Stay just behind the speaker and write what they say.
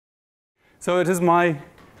So it is my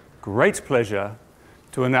great pleasure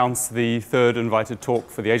to announce the third invited talk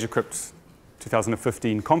for the AsiaCrypt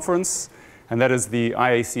 2015 conference, and that is the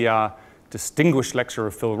IACR Distinguished Lecturer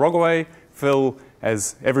Phil Rogaway. Phil,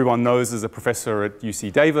 as everyone knows, is a professor at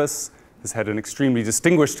UC Davis, has had an extremely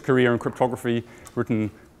distinguished career in cryptography, written,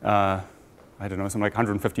 I don't know, something like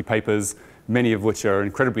 150 papers, many of which are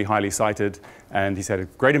incredibly highly cited, and he's had a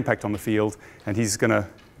great impact on the field, and he's going to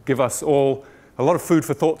give us all a lot of food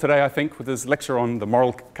for thought today, I think, with his lecture on the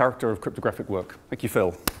moral character of cryptographic work. Thank you,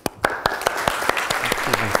 Phil. Thanks,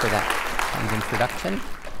 Stephen, for that kind introduction.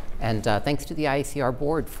 And thanks to the IACR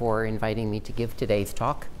board for inviting me to give today's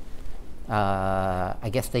talk. I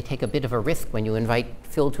guess they take a bit of a risk when you invite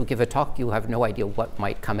Phil to give a talk. You have no idea what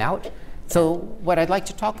might come out. So what I'd like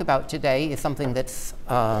to talk about today is something that's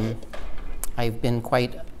I've been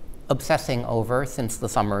quite obsessing over since the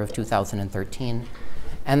summer of 2013.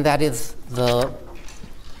 And that is the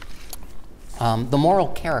moral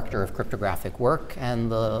character of cryptographic work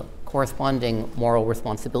and the corresponding moral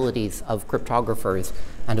responsibilities of cryptographers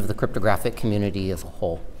and of the cryptographic community as a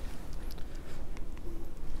whole.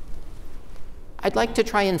 I'd like to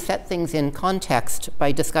try and set things in context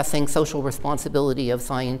by discussing social responsibility of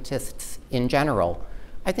scientists in general.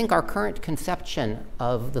 I think our current conception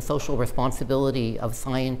of the social responsibility of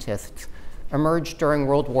scientists emerged during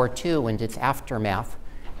World War II and its aftermath.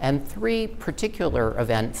 And three particular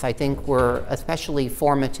events, I think, were especially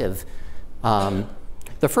formative. The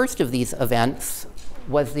first of these events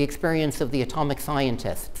was the experience of the atomic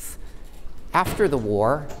scientists. After the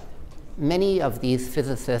war, many of these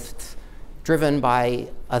physicists, driven by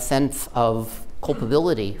a sense of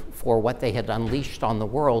culpability for what they had unleashed on the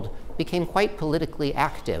world, became quite politically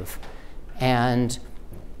active. And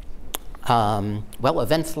well,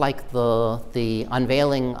 events like the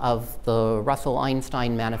unveiling of the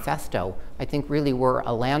Russell-Einstein Manifesto, I think, really were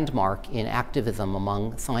a landmark in activism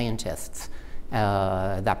among scientists.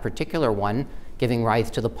 That particular one giving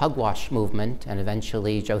rise to the Pugwash movement and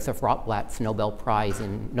eventually Joseph Rotblat's Nobel Prize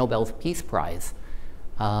in Nobel's Peace Prize.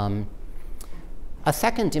 A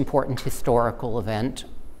second important historical event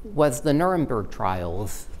was the Nuremberg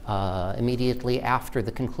trials immediately after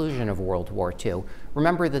the conclusion of World War II.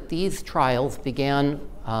 Remember that these trials began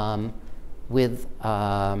with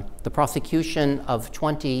the prosecution of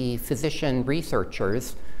 20 physician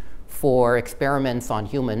researchers for experiments on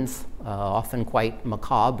humans, often quite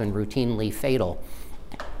macabre and routinely fatal.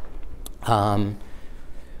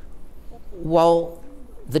 While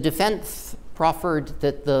the defense proffered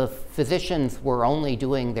that the physicians were only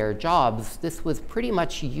doing their jobs, this was pretty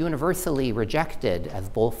much universally rejected as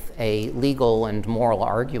both a legal and moral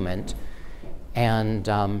argument, and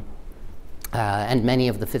many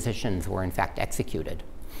of the physicians were in fact executed.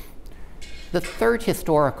 The third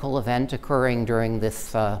historical event occurring during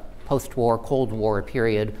this post-war, Cold War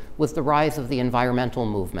period was the rise of the environmental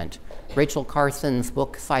movement. Rachel Carson's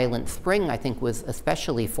book, Silent Spring, I think was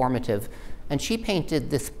especially formative. And she painted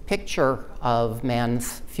this picture of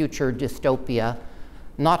man's future dystopia,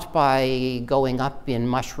 not by going up in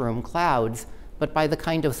mushroom clouds, but by the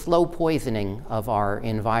kind of slow poisoning of our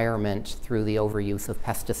environment through the overuse of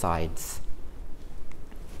pesticides.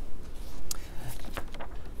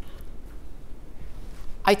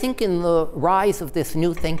 I think in the rise of this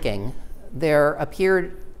new thinking, there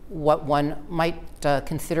appeared what one might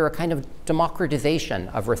consider a kind of democratization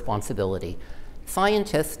of responsibility.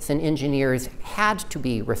 Scientists and engineers had to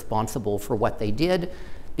be responsible for what they did,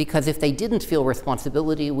 because if they didn't feel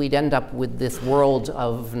responsibility, we'd end up with this world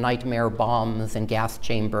of nightmare bombs and gas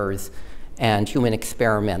chambers and human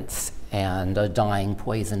experiments and a dying,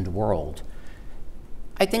 poisoned world.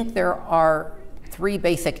 I think there are three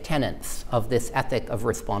basic tenets of this ethic of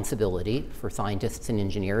responsibility for scientists and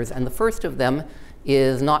engineers, and the first of them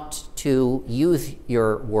is not to use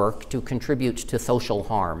your work to contribute to social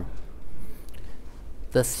harm.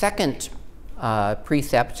 The second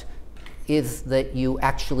precept is that you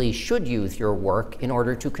actually should use your work in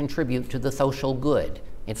order to contribute to the social good.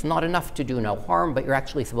 It's not enough to do no harm, but you're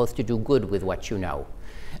actually supposed to do good with what you know.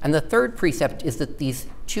 And the third precept is that these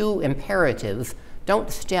two imperatives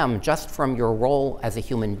don't stem just from your role as a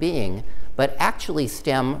human being, but actually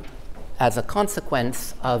stem as a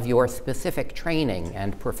consequence of your specific training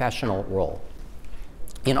and professional role.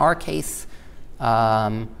 In our case,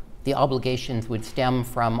 the obligations would stem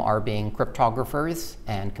from our being cryptographers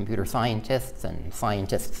and computer scientists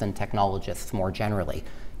and technologists more generally,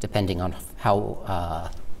 depending on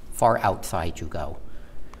how far outside you go.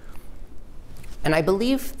 And I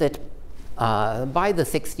believe that by the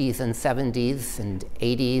 60s and 70s and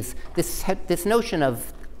 80s, this notion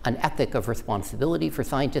of an ethic of responsibility for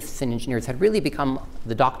scientists and engineers had really become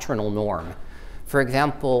the doctrinal norm. For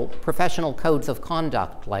example, professional codes of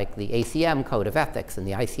conduct like the ACM Code of Ethics and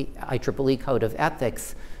the IEEE Code of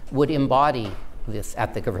Ethics would embody this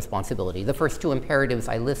ethic of responsibility. The first two imperatives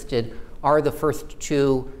I listed are the first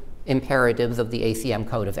two imperatives of the ACM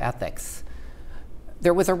Code of Ethics.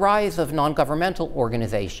 There was a rise of non-governmental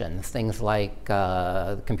organizations, things like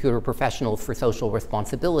Computer Professionals for Social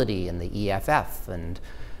Responsibility and the EFF, and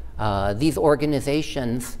these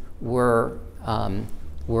organizations were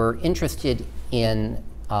interested in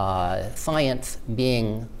science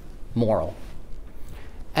being moral.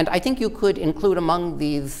 And I think you could include among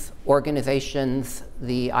these organizations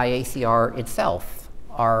the IACR itself.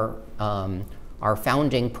 Our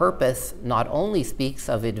founding purpose not only speaks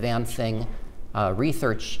of advancing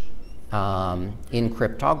research in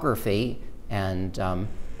cryptography and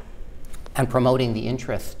promoting the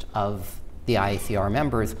interest of the IACR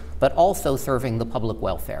members, but also serving the public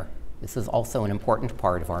welfare. This is also an important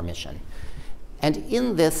part of our mission. And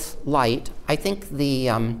in this light, I think the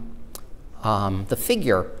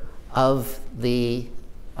figure of the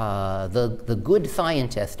good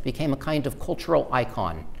scientist became a kind of cultural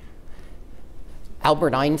icon.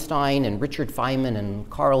 Albert Einstein and Richard Feynman and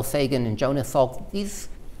Carl Sagan and Jonas Salk, these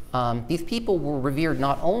people were revered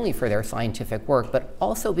not only for their scientific work, but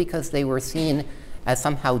also because they were seen as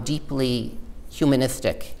somehow deeply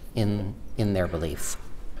humanistic in their beliefs.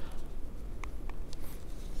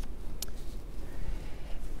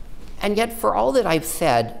 And yet, for all that I've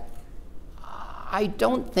said, I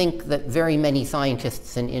don't think that very many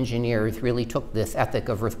scientists and engineers really took this ethic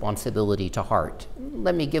of responsibility to heart.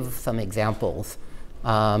 Let me give some examples.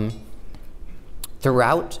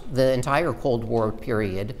 Throughout the entire Cold War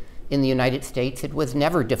period in the United States, it was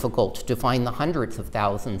never difficult to find the hundreds of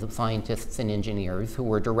thousands of scientists and engineers who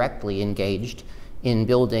were directly engaged in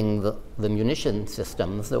building the munition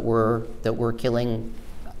systems that were killing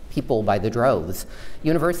people by the droves.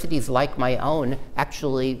 Universities like my own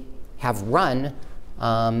actually have run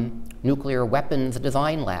nuclear weapons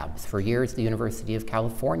design labs. For years, the University of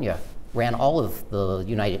California ran all of the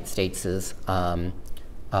United States'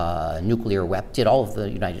 did all of the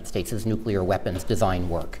United States' nuclear weapons design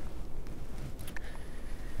work.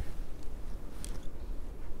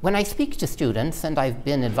 When I speak to students, and I've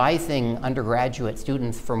been advising undergraduate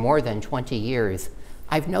students for more than 20 years,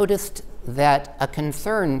 I've noticed that a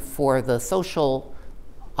concern for the social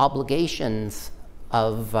obligations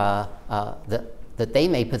of that they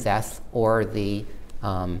may possess, or the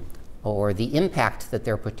impact that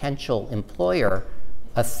their potential employer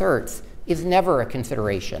asserts, is never a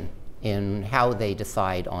consideration in how they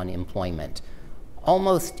decide on employment.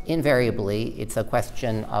 Almost invariably, it's a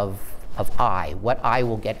question of what I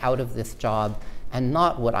will get out of this job, and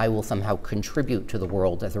not what I will somehow contribute to the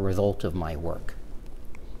world as a result of my work.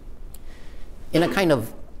 In a kind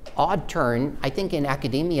of odd turn, I think in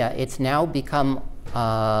academia, it's now become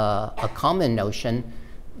a common notion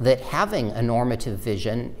that having a normative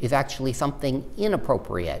vision is actually something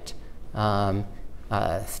inappropriate.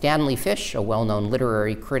 Stanley Fish, a well-known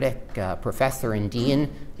literary critic, professor and dean,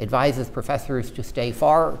 advises professors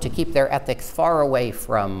to keep their ethics far away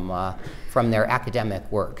from their academic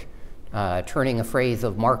work. Turning a phrase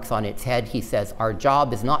of Marx on its head, he says, "Our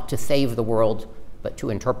job is not to save the world, but to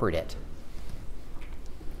interpret it."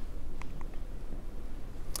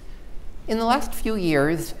 In the last few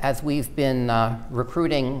years, as we've been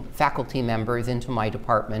recruiting faculty members into my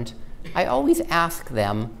department, I always ask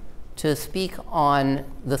them to speak on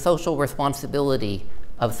the social responsibility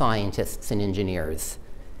of scientists and engineers.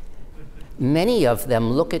 Many of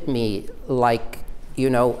them look at me like, you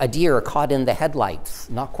know, a deer caught in the headlights,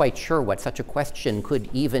 not quite sure what such a question could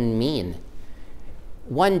even mean.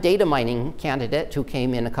 One data mining candidate who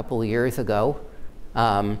came in a couple of years ago,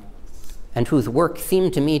 and whose work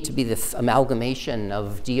seemed to me to be this amalgamation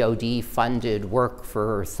of DoD-funded work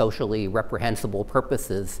for socially reprehensible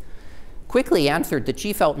purposes, quickly answered that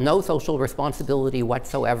she felt no social responsibility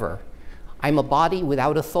whatsoever. "I'm a body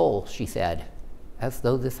without a soul," she said, as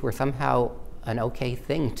though this were somehow an okay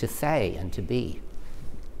thing to say and to be.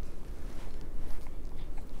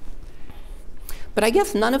 But I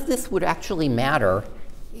guess none of this would actually matter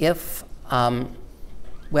if,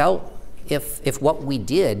 if what we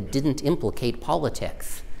didn't implicate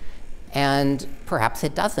politics. And perhaps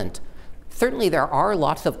it doesn't. Certainly there are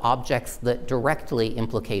lots of objects that directly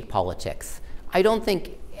implicate politics. I don't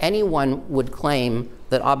think anyone would claim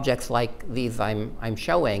that objects like these I'm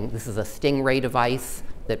showing, this is a stingray device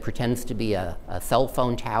that pretends to be a cell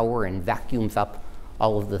phone tower and vacuums up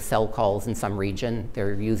all of the cell calls in some region.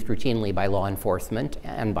 They're used routinely by law enforcement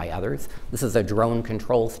and by others. This is a drone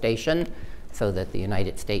control station so that the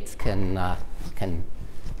United States can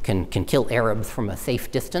kill Arabs from a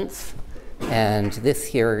safe distance. And this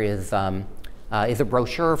here is a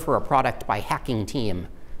brochure for a product by Hacking Team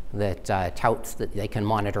that touts that they can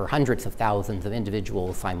monitor hundreds of thousands of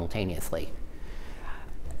individuals simultaneously.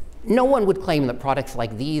 No one would claim that products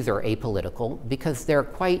like these are apolitical because they're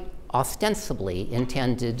quite ostensibly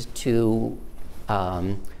intended to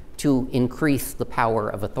increase the power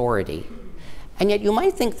of authority. And yet you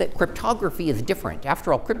might think that cryptography is different.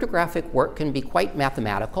 After all, cryptographic work can be quite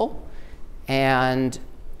mathematical. And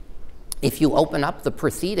if you open up the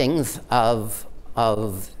proceedings of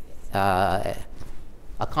a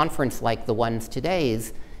conference like the ones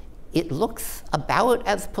today's, it looks about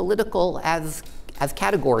as political as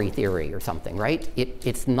category theory or something, right?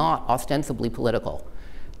 It's not ostensibly political.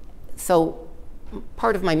 So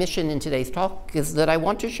part of my mission in today's talk is that I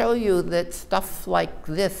want to show you that stuff like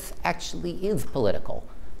this actually is political,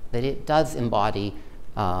 that it does embody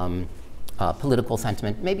political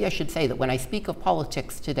sentiment. Maybe I should say that when I speak of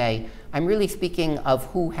politics today, I'm really speaking of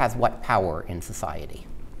who has what power in society.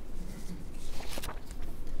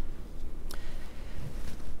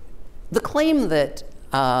 The claim that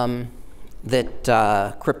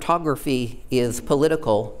cryptography is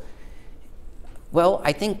political, well,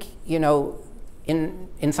 I think, you know,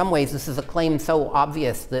 in some ways this is a claim so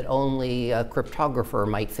obvious that only a cryptographer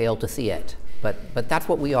might fail to see it. But that's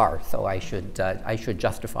what we are, so I should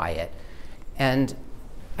justify it. And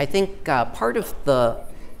I think part of the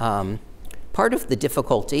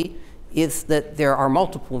difficulty is that there are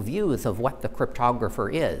multiple views of what the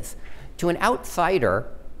cryptographer is. To an outsider,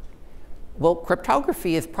 well,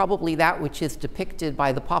 cryptography is probably that which is depicted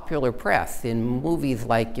by the popular press in movies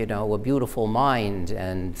like, you know, A Beautiful Mind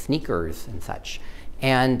and Sneakers and such.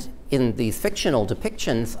 And in these fictional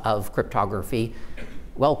depictions of cryptography,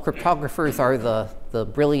 well, cryptographers are the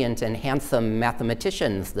brilliant and handsome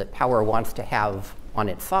mathematicians that power wants to have on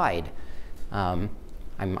its side. I'm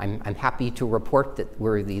happy to report that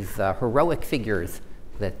we're these heroic figures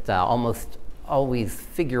that almost always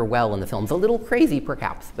figure well in the films. A little crazy,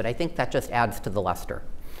 perhaps, but I think that just adds to the luster.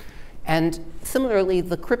 And similarly,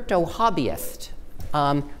 the crypto hobbyist,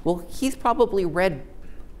 well, he's probably read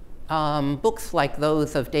books like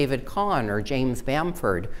those of David Kahn or James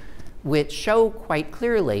Bamford, which show quite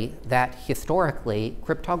clearly that historically,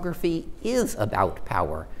 cryptography is about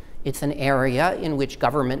power. It's an area in which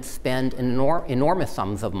governments spend enormous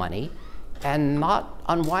sums of money, and not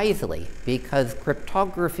unwisely, because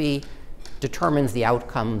cryptography determines the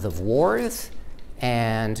outcomes of wars,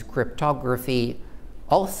 and cryptography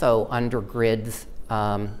also undergirds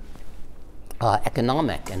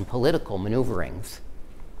economic and political maneuverings.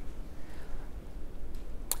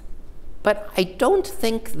 But I don't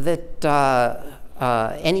think that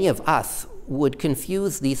any of us would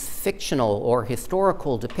confuse these fictional or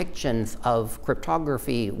historical depictions of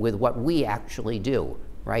cryptography with what we actually do,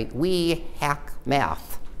 right? We hack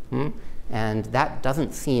math, and that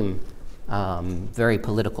doesn't seem very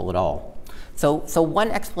political at all. So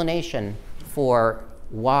one explanation for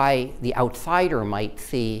why the outsider might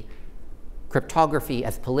see cryptography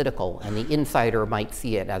as political and the insider might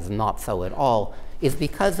see it as not so at all is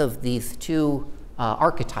because of these two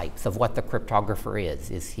archetypes of what the cryptographer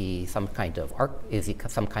is. Is he some kind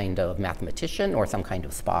of mathematician or some kind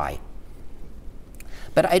of spy?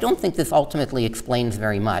 But I don't think this ultimately explains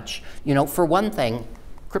very much. You know, for one thing,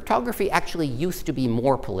 cryptography actually used to be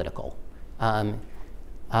more political.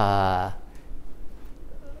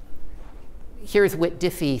 Here's Whit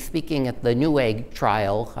Diffie speaking at the Newegg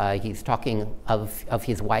trial. He's talking of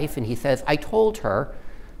his wife, and he says, "I told her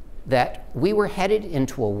that we were headed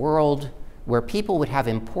into a world where people would have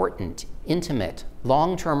important, intimate,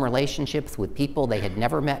 long-term relationships with people they had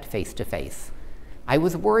never met face to face. I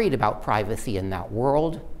was worried about privacy in that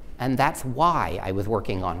world, and that's why I was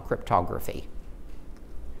working on cryptography."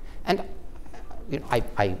 And you know,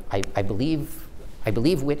 I believe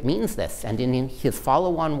Whit means this, and in his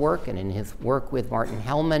follow-on work and in his work with Martin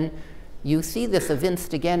Hellman, you see this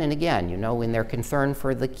evinced again and again, you know, in their concern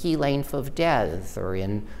for the key length of DES, or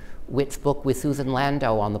in Whit's book with Susan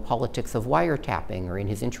Landau on the politics of wiretapping, or in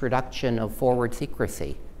his introduction of forward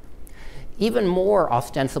secrecy. Even more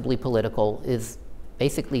ostensibly political is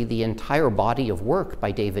basically the entire body of work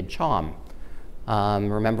by David Chaum.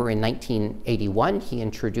 Remember in 1981, he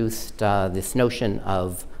introduced this notion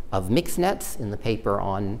of mixnets in the paper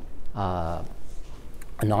on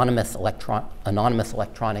anonymous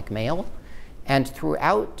electronic mail. And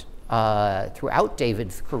throughout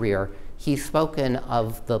David's career, he's spoken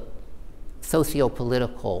of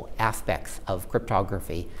socio-political aspects of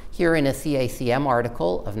cryptography. Here in a CACM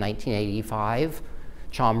article of 1985,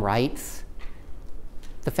 Chom writes,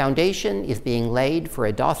 "The foundation is being laid for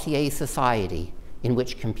a dossier society in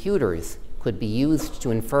which computers could be used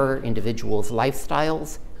to infer individuals'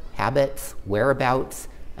 lifestyles, habits, whereabouts,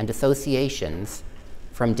 and associations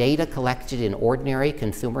from data collected in ordinary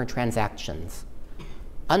consumer transactions.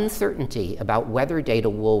 Uncertainty about whether data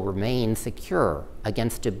will remain secure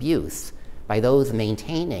against abuse by those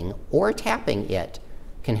maintaining or tapping it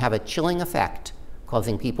can have a chilling effect,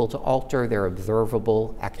 causing people to alter their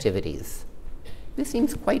observable activities." This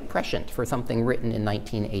seems quite prescient for something written in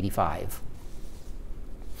 1985.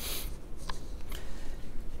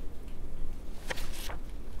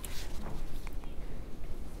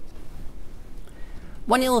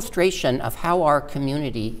 One illustration of how our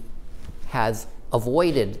community has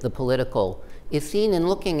avoided the political is seen in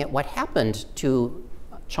looking at what happened to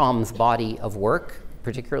Chom's body of work,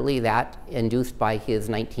 particularly that induced by his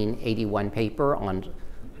 1981 paper on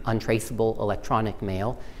untraceable electronic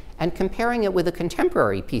mail, and comparing it with a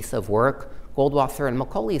contemporary piece of work, Goldwasser and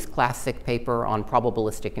Macaulay's classic paper on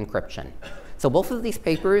probabilistic encryption. So both of these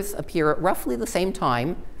papers appear at roughly the same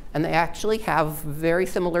time, and they actually have very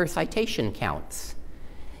similar citation counts.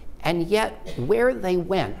 And yet, where they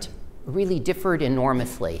went really differed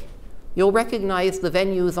enormously. You'll recognize the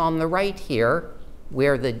venues on the right here,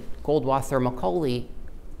 where the Goldwasser-Macaulay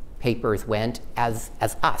papers went as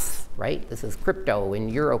us, right? This is crypto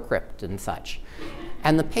and Eurocrypt and such.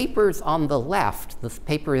 And the papers on the left, the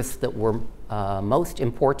papers that were most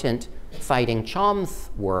important citing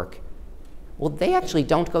Chom's work, well, they actually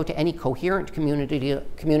don't go to any coherent community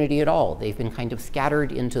at all. They've been kind of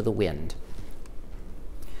scattered into the wind.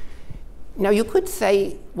 Now, you could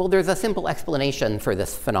say, well, there's a simple explanation for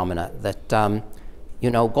this phenomena, that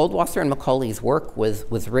Goldwasser and Macaulay's work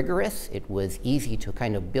was rigorous. It was easy to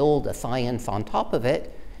kind of build a science on top of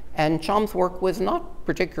it. And Chom's work was not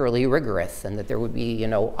particularly rigorous, and that there would be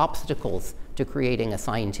obstacles to creating a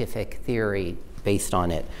scientific theory based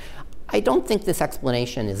on it. I don't think this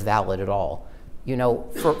explanation is valid at all.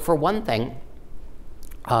 For one thing,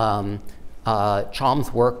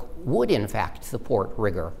 Chom's work would in fact support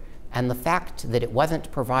rigor. And the fact that it wasn't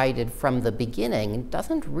provided from the beginning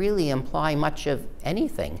doesn't really imply much of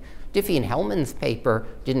anything. Diffie and Hellman's paper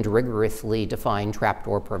didn't rigorously define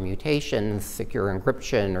trapdoor permutations, secure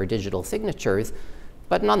encryption, or digital signatures,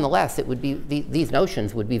 but nonetheless, it would be, these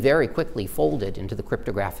notions would be very quickly folded into the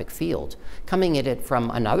cryptographic field. Coming at it from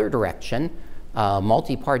another direction,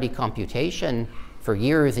 multi-party computation for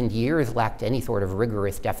years and years lacked any sort of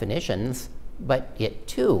rigorous definitions, but it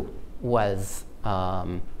too was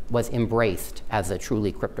embraced as a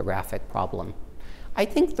truly cryptographic problem. I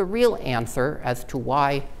think the real answer as to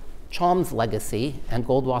why Chom's legacy and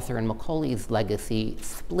Goldwasser and Macaulay's legacy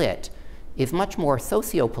split is much more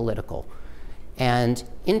socio-political. And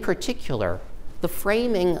in particular, the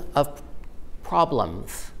framing of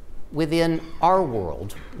problems within our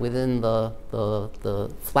world, within the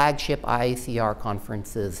flagship IACR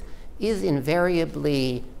conferences, is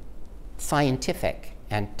invariably scientific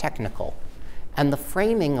and technical. And the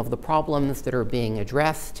framing of the problems that are being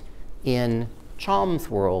addressed in Chom's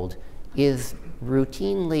world is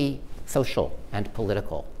routinely social and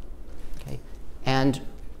political. Okay? And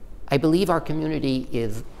I believe our community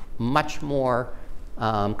is much more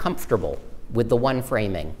comfortable with the one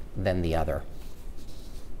framing than the other.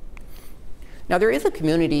 Now, there is a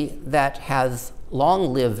community that has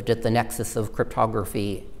long lived at the nexus of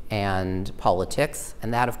cryptography and politics,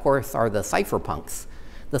 and that, of course, are the cypherpunks.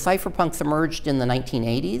 The cypherpunks emerged in the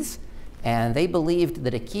 1980s, and they believed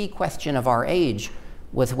that a key question of our age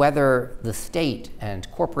was whether the state and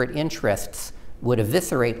corporate interests would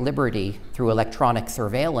eviscerate liberty through electronic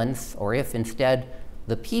surveillance, or if instead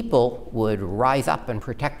the people would rise up and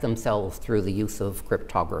protect themselves through the use of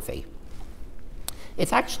cryptography.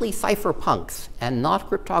 It's actually cypherpunks and not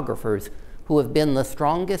cryptographers who have been the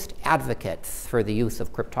strongest advocates for the use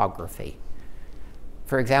of cryptography.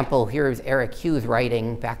 For example, here's Eric Hughes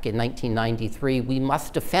writing back in 1993, "We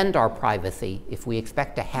must defend our privacy if we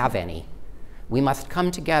expect to have any. We must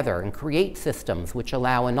come together and create systems which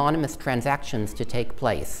allow anonymous transactions to take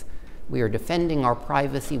place. We are defending our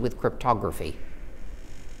privacy with cryptography."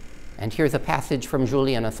 And here's a passage from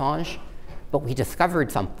Julian Assange. "But we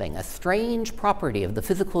discovered something, a strange property of the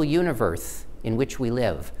physical universe in which we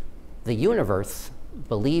live. The universe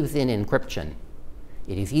believes in encryption.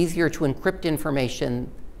 It is easier to encrypt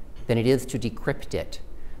information than it is to decrypt it.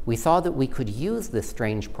 We saw that we could use this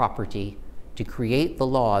strange property to create the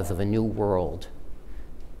laws of a new world."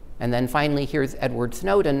 And then finally, here's Edward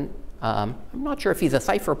Snowden I'm not sure if he's a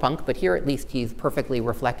cypherpunk, but here at least he's perfectly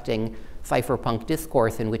reflecting cypherpunk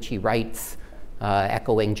discourse in which he writes,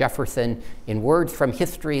 echoing Jefferson, "In words from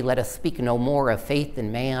history, let us speak no more of faith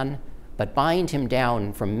in man, but bind him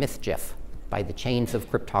down from mischief by the chains of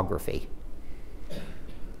cryptography."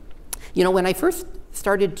 You know, when I first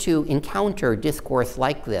started to encounter discourse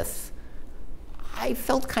like this, I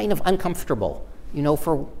felt kind of uncomfortable. You know,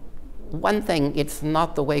 for one thing, it's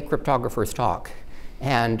not the way cryptographers talk.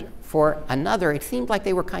 And for another, it seemed like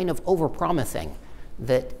they were kind of overpromising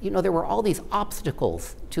that, you know, there were all these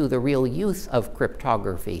obstacles to the real use of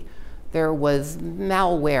cryptography. There was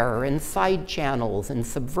malware and side channels and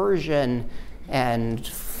subversion and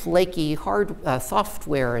flaky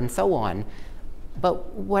software and so on.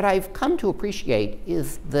 But what I've come to appreciate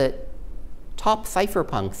is that top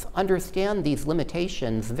cypherpunks understand these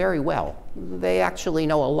limitations very well. They actually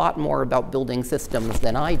know a lot more about building systems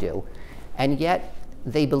than I do. And yet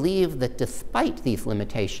they believe that despite these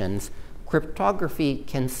limitations, cryptography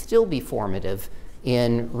can still be formative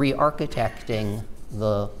in re-architecting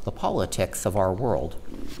the politics of our world.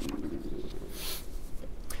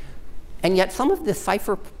 And yet some of this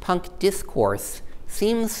cypherpunk discourse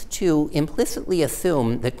seems to implicitly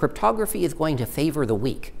assume that cryptography is going to favor the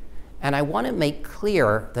weak. And I want to make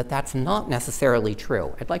clear that that's not necessarily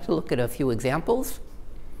true. I'd like to look at a few examples.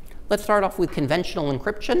 Let's start off with conventional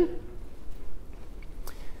encryption.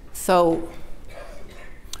 So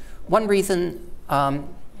one reason, so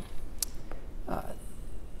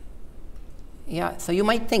you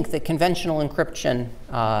might think that conventional encryption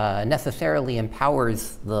necessarily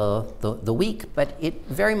empowers the weak, but it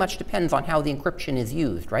very much depends on how the encryption is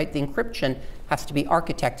used, right? The encryption has to be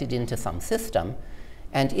architected into some system.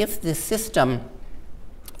 And if this system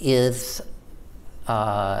is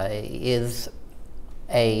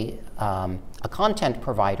a content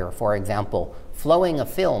provider, for example, flowing a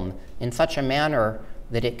film in such a manner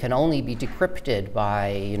that it can only be decrypted by,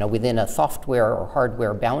 you know, within a software or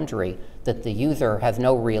hardware boundary that the user has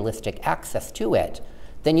no realistic access to it,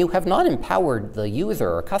 then you have not empowered the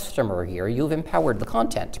user or customer here, you've empowered the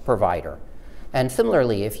content provider. And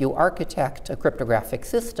similarly, if you architect a cryptographic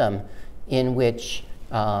system in which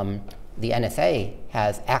the NSA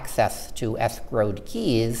has access to escrowed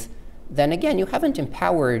keys, then again, you haven't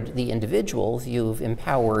empowered the individuals, you've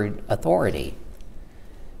empowered authority.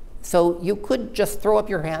 So you could just throw up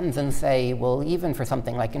your hands and say, well, even for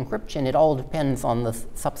something like encryption, it all depends on the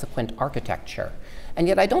subsequent architecture. And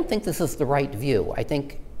yet I don't think this is the right view. I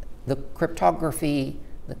think the cryptography,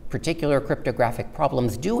 the particular cryptographic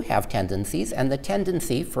problems do have tendencies, and the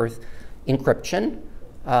tendency for encryption,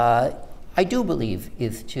 I do believe,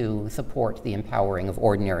 is to support the empowering of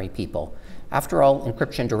ordinary people. After all,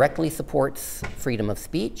 encryption directly supports freedom of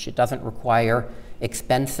speech. It doesn't require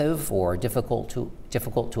expensive or difficult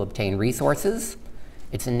to obtain resources.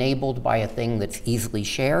 It's enabled by a thing that's easily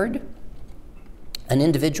shared. An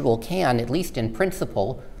individual can, at least in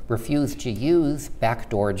principle, refuse to use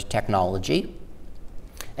backdoored technology.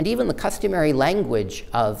 And even the customary language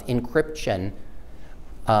of encryption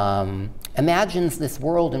imagines this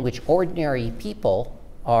world in which ordinary people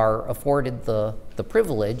are afforded the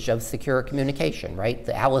privilege of secure communication, right?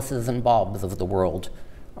 The Alices and Bobs of the world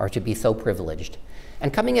are to be so privileged.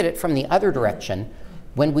 And coming at it from the other direction,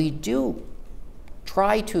 when we do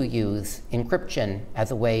try to use encryption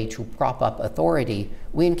as a way to prop up authority,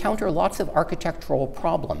 we encounter lots of architectural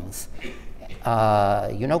problems.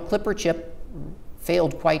 You know, Clipper chip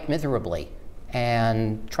failed quite miserably,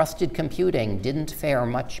 and trusted computing didn't fare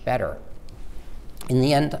much better. In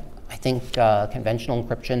the end, I think conventional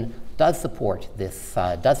encryption does support this,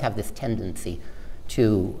 does have this tendency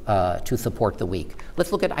to support the weak.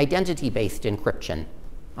 Let's look at identity-based encryption,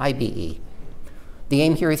 IBE. The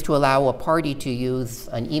aim here is to allow a party to use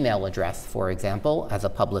an email address, for example, as a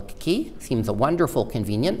public key. Seems a wonderful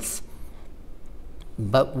convenience.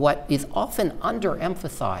 But what is often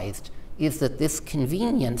underemphasized is that this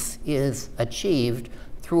convenience is achieved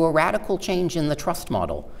through a radical change in the trust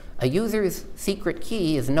model. A user's secret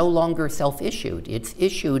key is no longer self-issued. It's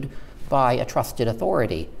issued by a trusted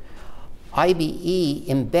authority. IBE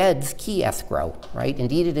embeds key escrow, right?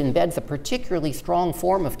 Indeed, it embeds a particularly strong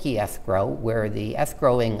form of key escrow where the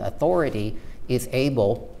escrowing authority is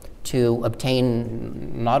able to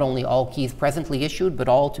obtain not only all keys presently issued, but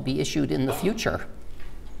all to be issued in the future.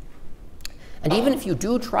 And even if you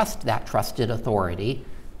do trust that trusted authority,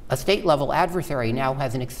 a state-level adversary now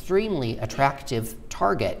has an extremely attractive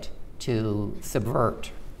target to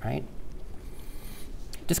subvert, right?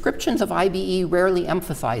 Descriptions of IBE rarely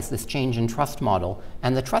emphasize this change in trust model,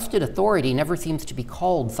 and the trusted authority never seems to be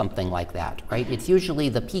called something like that, right? It's usually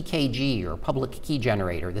the PKG, or public key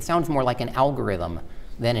generator. This sounds more like an algorithm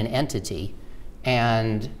than an entity.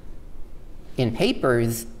 And in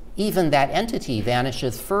papers, even that entity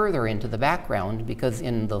vanishes further into the background, because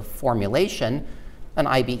in the formulation, an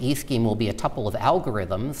IBE scheme will be a tuple of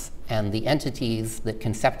algorithms, and the entities that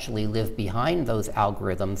conceptually live behind those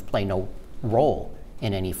algorithms play no role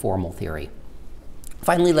in any formal theory.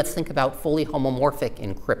 Finally, let's think about fully homomorphic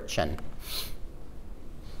encryption.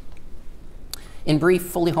 In brief,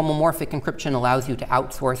 fully homomorphic encryption allows you to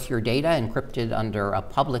outsource your data encrypted under a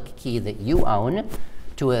public key that you own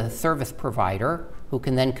to a service provider who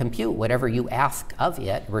can then compute whatever you ask of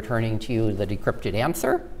it, returning to you the decrypted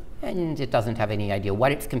answer, and it doesn't have any idea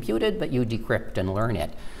what it's computed, but you decrypt and learn it.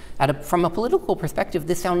 From a political perspective,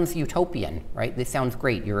 this sounds utopian, right? This sounds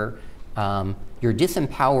great. You're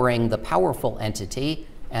disempowering the powerful entity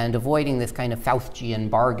and avoiding this kind of Faustian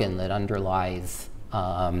bargain that underlies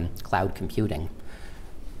cloud computing.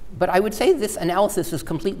 But I would say this analysis is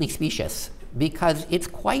completely specious, because it's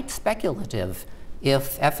quite speculative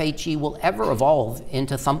if FHE will ever evolve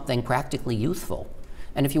into something practically useful.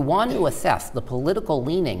 And if you want to assess the political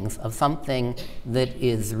leanings of something that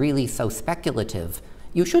is really so speculative,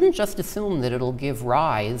 you shouldn't just assume that it'll give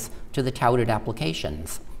rise to the touted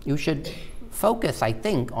applications. You should focus, I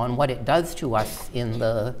think, on what it does to us in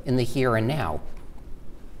the here and now.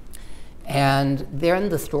 And then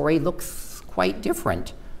the story looks quite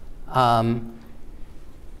different. I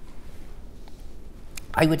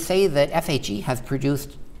would say that FHE has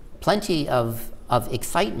produced plenty of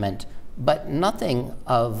excitement, but nothing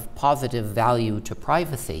of positive value to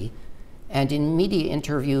privacy. And in media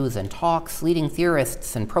interviews and talks, leading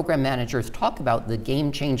theorists and program managers talk about the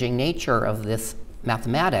game-changing nature of this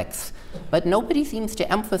mathematics, but nobody seems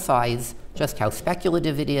to emphasize just how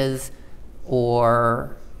speculative it is,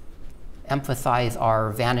 or emphasize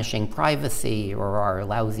our vanishing privacy or our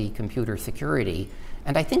lousy computer security.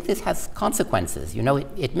 And I think this has consequences. You know,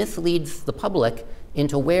 it misleads the public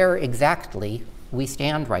into where exactly we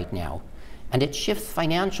stand right now. And it shifts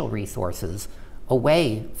financial resources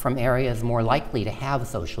away from areas more likely to have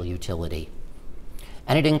social utility.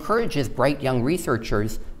 And it encourages bright young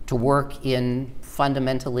researchers to work in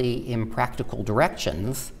fundamentally impractical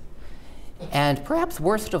directions. And perhaps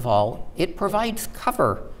worst of all, it provides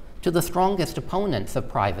cover to the strongest opponents of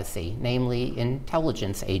privacy, namely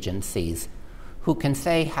intelligence agencies, who can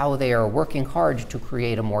say how they are working hard to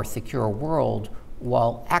create a more secure world,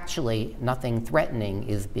 while actually nothing threatening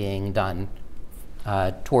is being done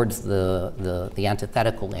towards the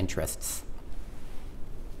antithetical interests.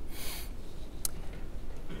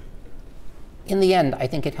 In the end, I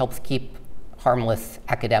think it helps keep harmless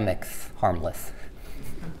academics harmless.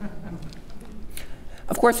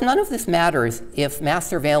 Of course, none of this matters if mass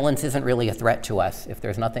surveillance isn't really a threat to us, if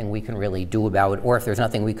there's nothing we can really do about it, or if there's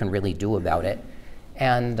nothing we can really do about it.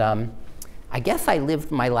 And I guess I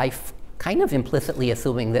lived my life kind of implicitly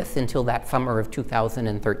assuming this until that summer of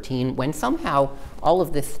 2013, when somehow all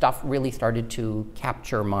of this stuff really started to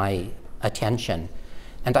capture my attention.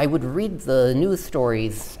 And I would read the news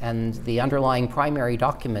stories and the underlying primary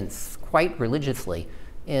documents quite religiously,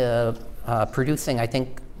 producing, I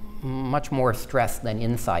think, much more stress than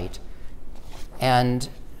insight. And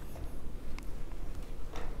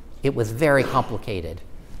it was very complicated.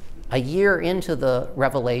 A year into the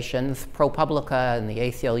revelations, ProPublica and the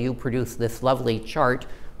ACLU produced this lovely chart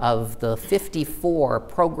of the 54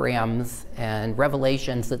 programs and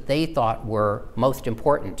revelations that they thought were most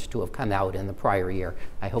important to have come out in the prior year.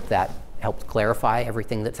 I hope that helped clarify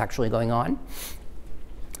everything that's actually going on.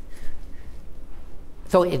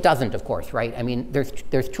 So it doesn't, of course, right? I mean,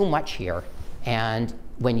 there's too much here. And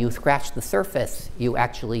when you scratch the surface, you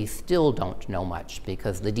actually still don't know much,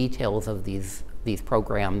 because the details of these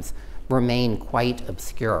programs remain quite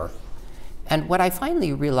obscure. And what I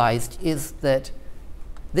finally realized is that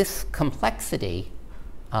this complexity,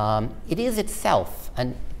 it is itself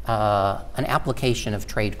an application of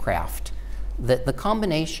tradecraft. That the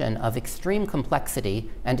combination of extreme complexity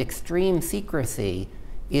and extreme secrecy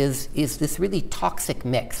is this really toxic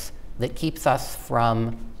mix that keeps us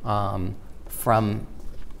from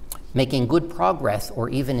making good progress or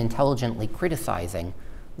even intelligently criticizing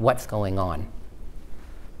what's going on.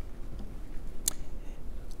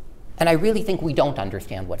 And I really think we don't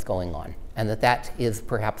understand what's going on, and that is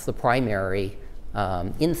perhaps the primary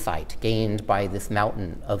insight gained by this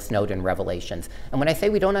mountain of Snowden revelations. And when I say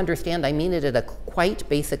we don't understand, I mean it at a quite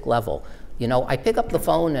basic level. You know, I pick up the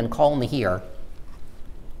phone and call Mahir,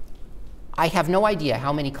 I have no idea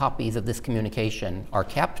how many copies of this communication are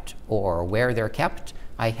kept or where they're kept.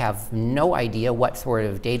 I have no idea what sort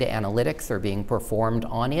of data analytics are being performed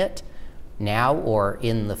on it now or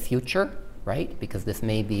in the future, right? Because this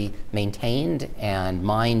may be maintained and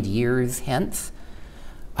mined years hence.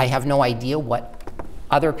 I have no idea what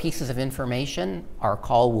other pieces of information our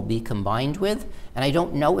call will be combined with, and I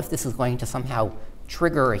don't know if this is going to somehow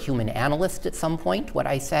trigger a human analyst at some point, what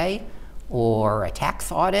I say, or a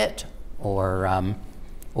tax audit, or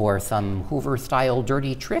some Hoover-style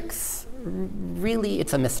dirty tricks. Really,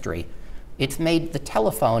 it's a mystery. It's made the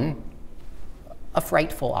telephone a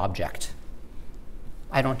frightful object.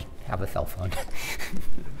 I don't have a cell phone.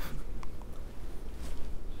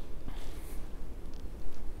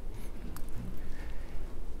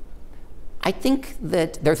 I think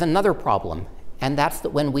that there's another problem, and that's that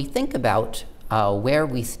when we think about where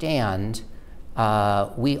we stand,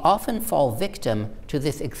 we often fall victim to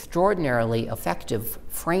this extraordinarily effective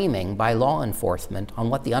framing by law enforcement on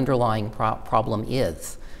what the underlying problem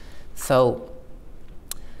is. So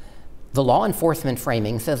the law enforcement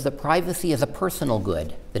framing says that privacy is a personal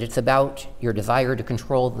good, that it's about your desire to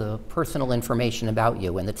control the personal information about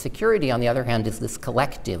you, and that security, on the other hand, is this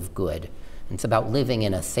collective good. It's about living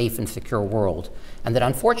in a safe and secure world. And that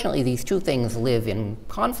unfortunately these two things live in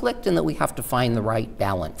conflict and that we have to find the right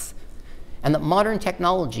balance. And that modern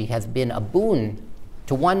technology has been a boon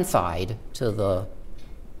to one side, to the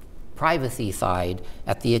privacy side,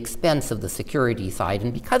 at the expense of the security side.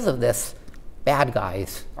 And because of this, bad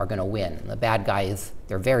guys are going to win. And the bad guys,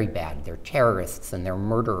 they're very bad. They're terrorists and they're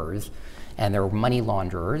murderers and they're money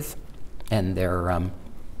launderers and they're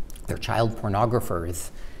child pornographers.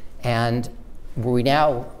 And we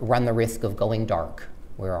now run the risk of going dark,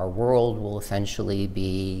 where our world will essentially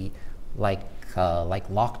be like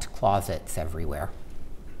locked closets everywhere.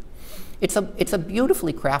 It's a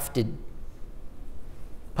beautifully crafted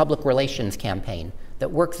public relations campaign that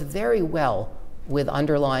works very well with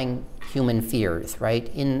underlying human fears, right?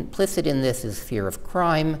 Implicit in this is fear of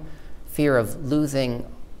crime, fear of losing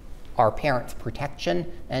our parents' protection,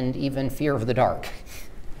 and even fear of the dark.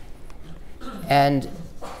 And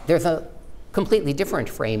there's a completely different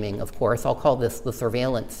framing, of course. I'll call this the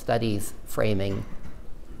surveillance studies framing,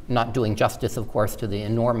 not doing justice, of course, to the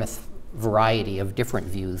enormous variety of different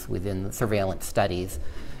views within the surveillance studies.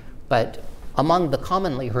 But among the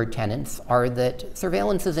commonly heard tenets are that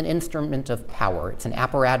surveillance is an instrument of power. It's an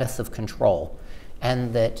apparatus of control.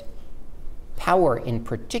 And that power in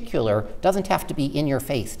particular doesn't have to be in your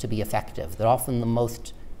face to be effective. That often the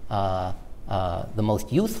most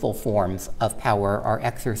useful forms of power are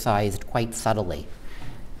exercised quite subtly.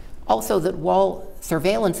 Also, that while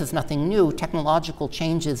surveillance is nothing new, technological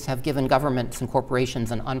changes have given governments and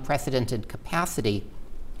corporations an unprecedented capacity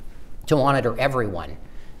to monitor everyone.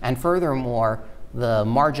 And furthermore, the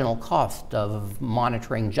marginal cost of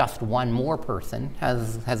monitoring just one more person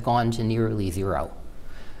has gone to nearly zero.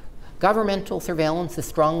 Governmental surveillance is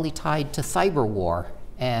strongly tied to cyber war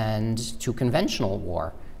and to conventional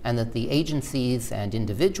war, and that the agencies and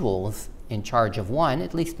individuals in charge of one,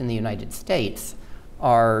 at least in the United States,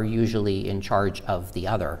 are usually in charge of the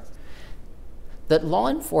other. That law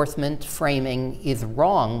enforcement framing is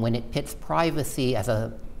wrong when it pits privacy as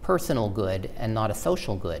a personal good and not a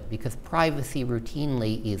social good, because privacy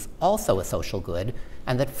routinely is also a social good,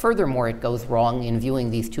 and that furthermore it goes wrong in viewing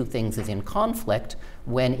these two things as in conflict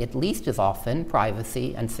when at least as often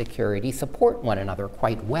privacy and security support one another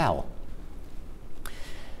quite well.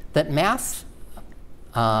 That mass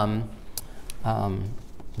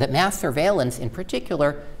surveillance in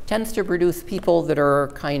particular tends to produce people that are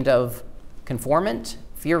kind of conformant,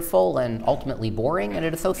 fearful, and ultimately boring, and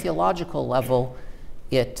at a sociological level,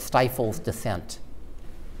 it stifles dissent.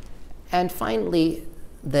 And finally,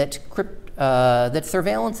 that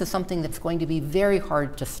surveillance is something that's going to be very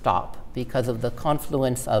hard to stop because of the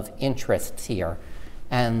confluence of interests here,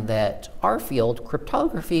 and that our field,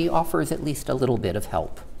 cryptography, offers at least a little bit of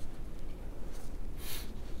help.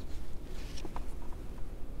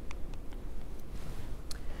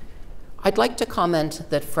 I'd like to comment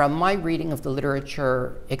that from my reading of the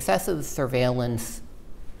literature, excessive surveillance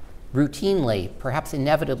routinely, perhaps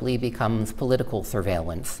inevitably, becomes political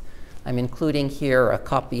surveillance. I'm including here a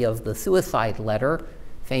copy of the suicide letter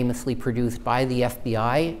famously produced by the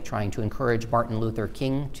FBI trying to encourage Martin Luther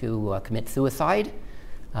King to commit suicide,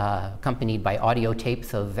 accompanied by audio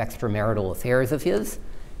tapes of extramarital affairs of his.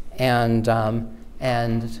 And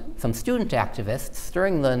some student activists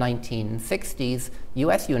during the 1960s,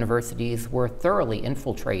 US universities were thoroughly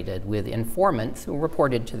infiltrated with informants who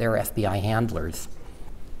reported to their FBI handlers.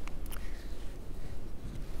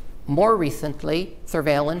 More recently,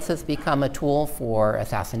 surveillance has become a tool for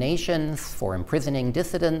assassinations, for imprisoning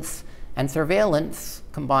dissidents, and surveillance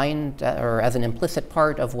combined or as an implicit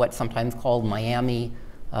part of what's sometimes called Miami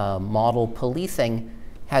model policing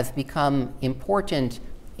has become important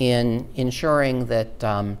in ensuring that,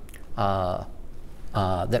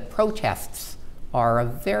 that protests are a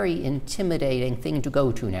very intimidating thing to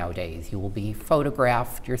go to nowadays. You will be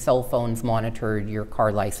photographed, your cell phones monitored, your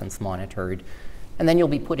car license monitored, and then you'll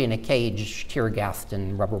be put in a cage, tear gassed,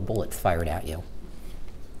 and rubber bullets fired at you.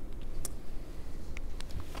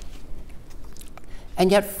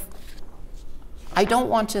 And yet, I don't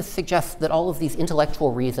want to suggest that all of these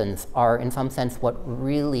intellectual reasons are, in some sense, what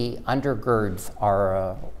really undergirds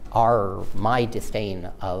my disdain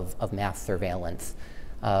of mass surveillance.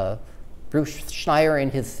 Bruce Schneier, in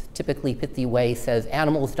his typically pithy way, says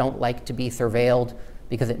animals don't like to be surveilled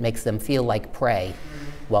because it makes them feel like prey,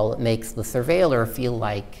 while it makes the surveiller feel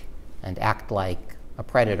like and act like a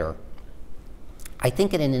predator. I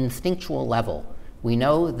think at an instinctual level, we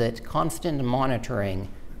know that constant monitoring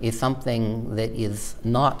is something that is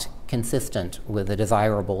not consistent with the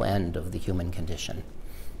desirable end of the human condition.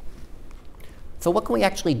 So what can we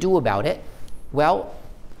actually do about it? Well,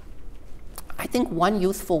 I think one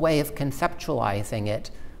useful way of conceptualizing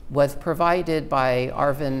it was provided by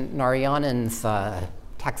Arvind Narayanan's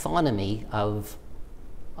taxonomy of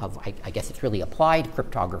I guess it's really applied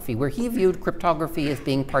cryptography, where he viewed cryptography as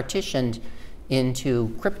being partitioned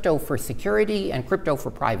into crypto for security and crypto for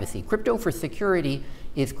privacy. Crypto for security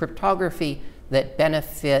is cryptography that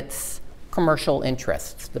benefits commercial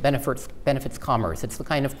interests, that benefits commerce. It's the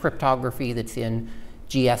kind of cryptography that's in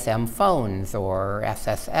GSM phones or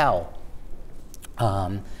SSL.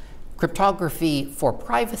 Cryptography for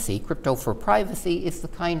privacy, crypto for privacy, is the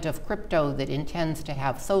kind of crypto that intends to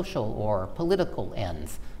have social or political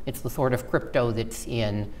ends. It's the sort of crypto that's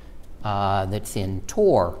in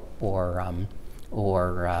Tor or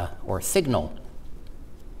Signal.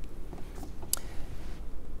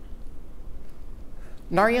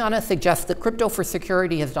 Narayana suggests that crypto for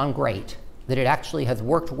security has done great, that it actually has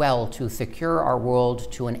worked well to secure our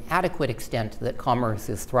world to an adequate extent that commerce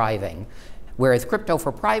is thriving, whereas crypto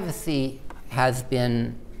for privacy has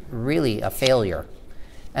been really a failure.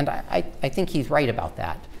 And I think he's right about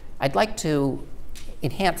that. I'd like to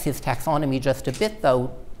enhance his taxonomy just a bit,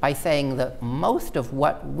 though, by saying that most of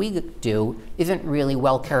what we do isn't really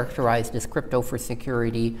well characterized as crypto for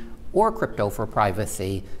security or crypto for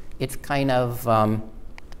privacy. It's kind of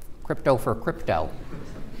crypto for crypto.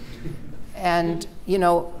 And, you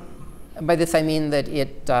know, by this I mean that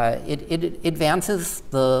it advances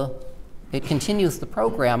it continues the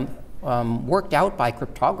program worked out by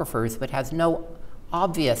cryptographers, but has no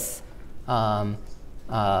obvious,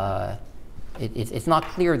 it's not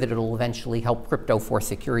clear that it'll eventually help crypto for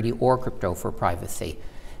security or crypto for privacy.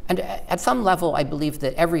 And at some level, I believe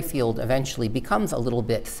that every field eventually becomes a little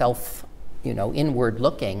bit inward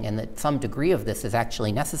looking, and that some degree of this is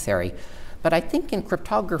actually necessary. But I think in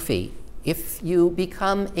cryptography, if you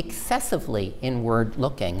become excessively inward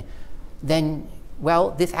looking, then,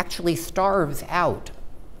 well, this actually starves out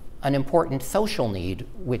an important social need,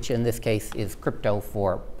 which in this case is crypto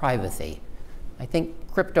for privacy. I think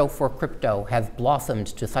crypto for crypto has blossomed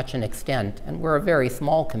to such an extent, and we're a very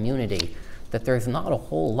small community, that there's not a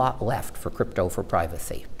whole lot left for crypto for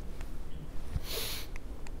privacy.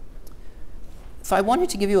 So I wanted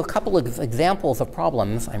to give you a couple of examples of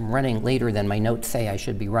problems. I'm running later than my notes say I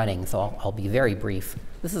should be running, so I'll be very brief.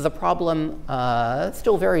 This is a problem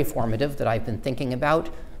still very formative that I've been thinking about.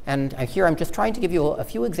 And here I'm just trying to give you a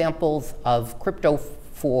few examples of crypto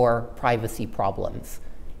for privacy problems,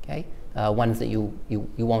 okay? Ones that you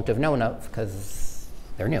won't have known of because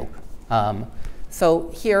they're new. So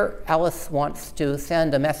here, Alice wants to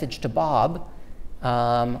send a message to Bob,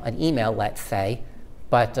 an email, let's say,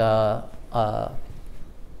 but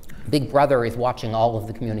Big Brother is watching all of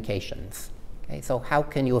the communications. Okay, so how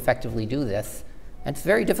can you effectively do this? And it's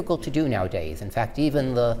very difficult to do nowadays. In fact,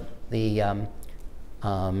 even the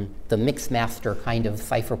Mixmaster kind of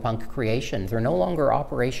cypherpunk creations are no longer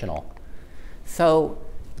operational. So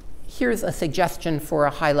here's a suggestion for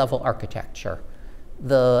a high-level architecture.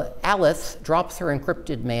 Alice drops her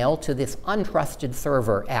encrypted mail to this untrusted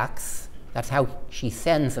server X. That's how she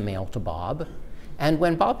sends a mail to Bob. And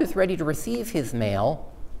when Bob is ready to receive his mail,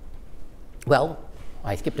 well,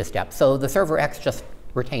 I skipped a step. So the server X just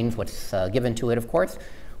retains what's given to it, of course.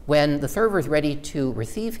 When the server is ready to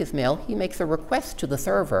receive his mail, he makes a request to the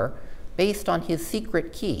server based on his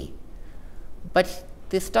secret key. But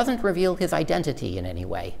this doesn't reveal his identity in any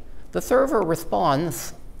way. The server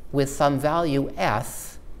responds with some value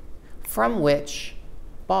S, from which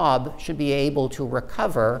Bob should be able to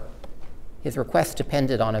recover, his request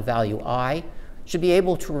depended on a value I, should be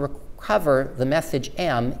able to recover the message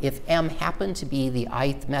M if M happened to be the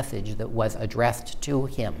ith message that was addressed to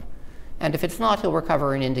him. And if it's not, he'll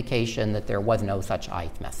recover an indication that there was no such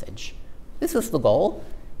ith message. This is the goal.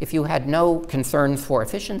 If you had no concerns for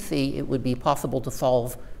efficiency, it would be possible to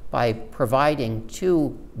solve by providing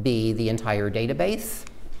to B the entire database.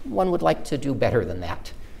 One would like to do better than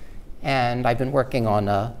that. And I've been working on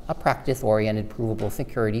a practice-oriented provable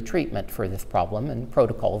security treatment for this problem and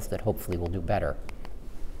protocols that hopefully will do better.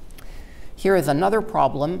 Here is another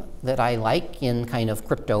problem that I like in kind of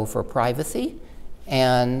crypto for privacy.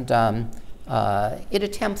 And it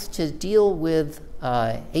attempts to deal with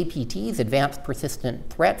APTs, advanced persistent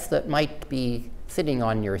threats, that might be sitting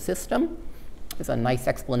on your system. There's a nice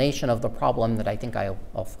explanation of the problem that I think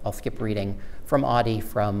I'll skip reading from Adi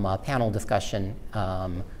from a panel discussion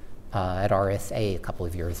at RSA a couple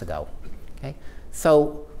of years ago. Okay?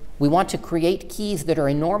 So we want to create keys that are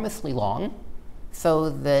enormously long so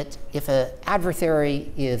that if an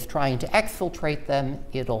adversary is trying to exfiltrate them,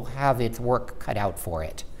 it'll have its work cut out for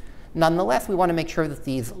it. Nonetheless, we want to make sure that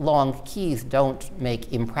these long keys don't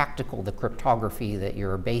make impractical the cryptography that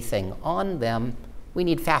you're basing on them. We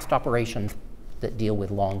need fast operations that deal with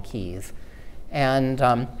long keys. And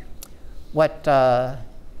what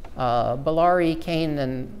Bellari, Kane,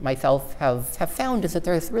 and myself have found is that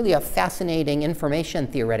there's really a fascinating information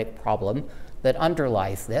theoretic problem that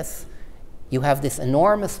underlies this. You have this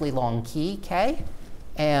enormously long key, K,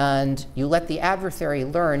 and you let the adversary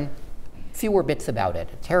learn fewer bits about it.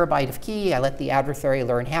 A terabyte of key, I let the adversary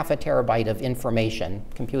learn half a terabyte of information,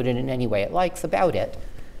 computed in any way it likes about it.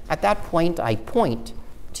 At that point, I point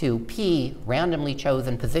to P randomly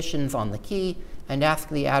chosen positions on the key and ask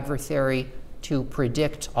the adversary to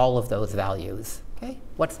predict all of those values. Okay?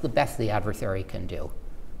 What's the best the adversary can do?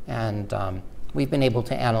 And we've been able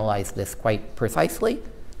to analyze this quite precisely.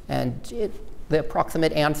 And the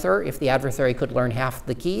approximate answer, if the adversary could learn half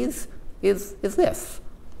the keys, is this,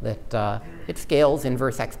 that it scales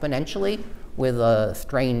inverse exponentially with a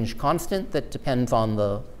strange constant that depends on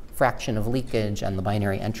the fraction of leakage and the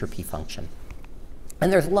binary entropy function.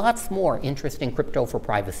 And there's lots more interesting crypto for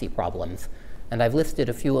privacy problems. And I've listed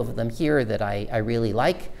a few of them here that I really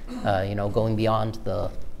like, going beyond the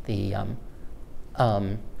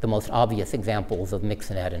most obvious examples of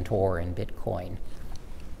Mixnet and Tor and Bitcoin.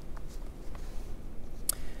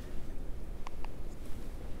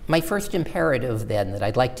 My first imperative, then, that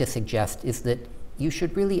I'd like to suggest is that you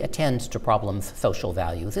should really attend to problems' social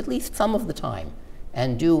values, at least some of the time,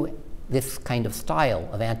 and do this kind of style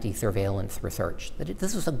of anti-surveillance research, that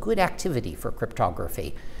this is a good activity for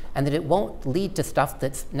cryptography, and that it won't lead to stuff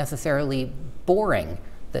that's necessarily boring,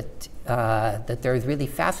 that there's really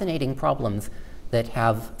fascinating problems that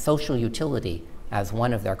have social utility as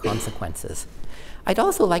one of their consequences. I'd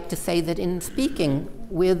also like to say that in speaking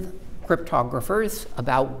with cryptographers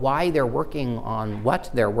about why they're working on what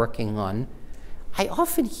they're working on, I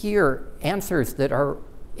often hear answers that are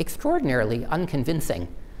extraordinarily unconvincing.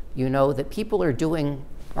 That people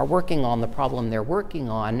are working on the problem they're working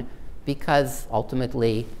on because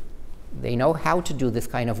ultimately they know how to do this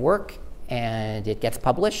kind of work and it gets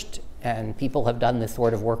published and people have done this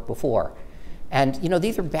sort of work before. And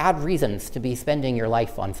these are bad reasons to be spending your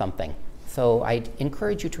life on something. So I'd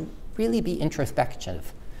encourage you to really be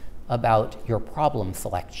introspective about your problem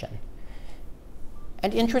selection.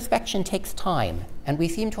 And introspection takes time, and we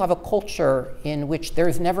seem to have a culture in which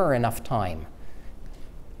there's never enough time.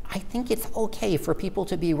 I think it's okay for people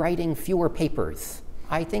to be writing fewer papers.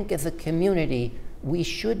 I think as a community, we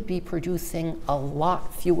should be producing a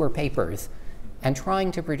lot fewer papers and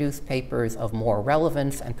trying to produce papers of more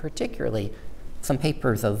relevance, and particularly some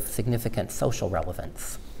papers of significant social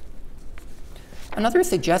relevance. Another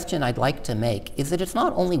suggestion I'd like to make is that it's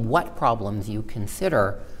not only what problems you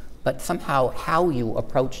consider, but somehow how you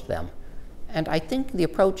approach them. And I think the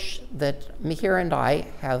approach that Mihir and I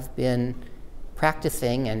have been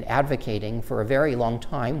practicing and advocating for a very long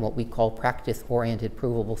time, what we call practice-oriented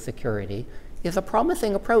provable security, is a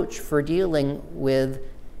promising approach for dealing with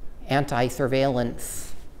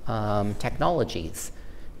anti-surveillance technologies.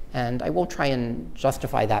 And I won't try and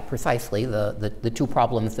justify that precisely. The two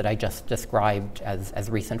problems that I just described as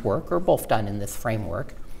recent work are both done in this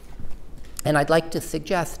framework. And I'd like to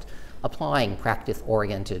suggest applying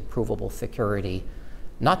practice-oriented provable security,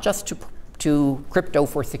 not just to crypto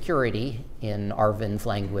for security in Arvind's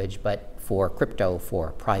language, but for crypto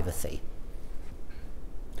for privacy.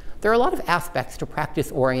 There are a lot of aspects to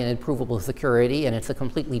practice-oriented provable security, and it's a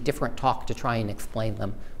completely different talk to try and explain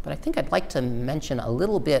them. But I think I'd like to mention a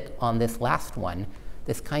little bit on this last one,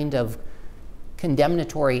 this kind of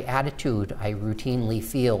condemnatory attitude I routinely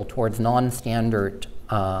feel towards non-standard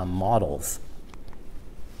models.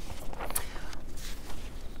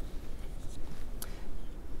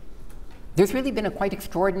 There's really been a quite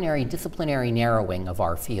extraordinary disciplinary narrowing of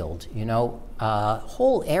our field. You know,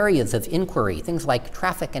 whole areas of inquiry, things like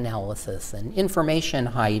traffic analysis and information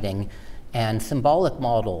hiding and symbolic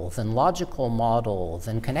models and logical models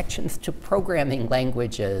and connections to programming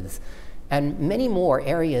languages and many more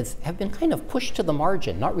areas have been kind of pushed to the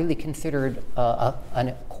margin, not really considered a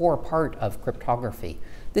core part of cryptography.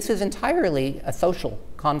 This is entirely a social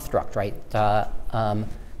construct, right?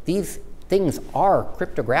 These things are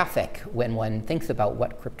cryptographic when one thinks about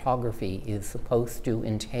what cryptography is supposed to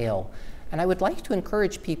entail. And I would like to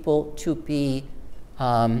encourage people to be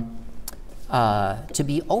open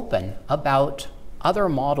about other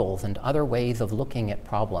models and other ways of looking at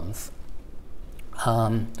problems.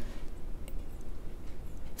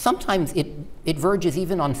 Sometimes it verges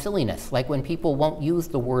even on silliness, like when people won't use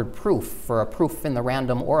the word proof for a proof in the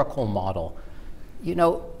random oracle model. You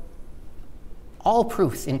know, all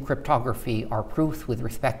proofs in cryptography are proofs with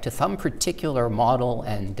respect to some particular model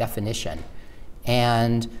and definition.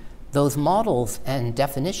 And those models and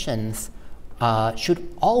definitions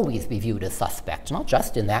should always be viewed as suspect, not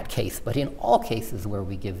just in that case, but in all cases where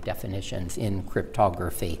we give definitions in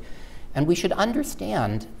cryptography. And we should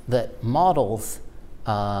understand that models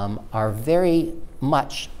are very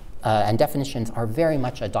much, and definitions are very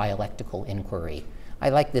much a dialectical inquiry. I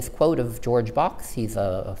like this quote of George Box. He's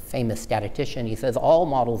a famous statistician. He says, all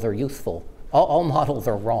models are useful. All models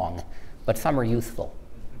are wrong, but some are useful.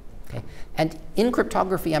 Okay? And in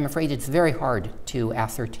cryptography, I'm afraid it's very hard to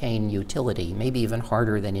ascertain utility, maybe even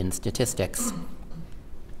harder than in statistics,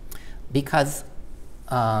 because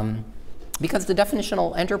the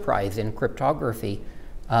definitional enterprise in cryptography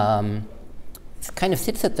kind of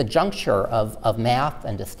sits at the juncture of math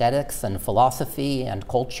and aesthetics and philosophy and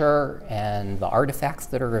culture and the artifacts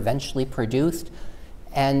that are eventually produced.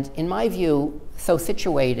 And in my view, so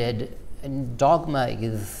situated, dogma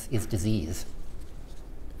is disease.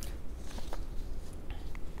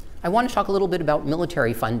 I want to talk a little bit about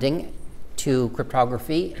military funding to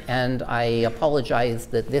cryptography, and I apologize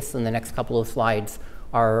that this and the next couple of slides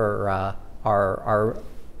are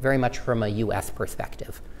very much from a US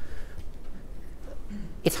perspective.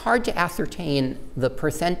 It's hard to ascertain the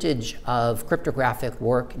percentage of cryptographic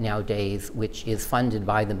work nowadays which is funded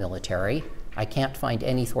by the military. I can't find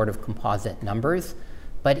any sort of composite numbers,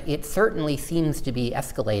 but it certainly seems to be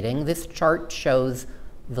escalating. This chart shows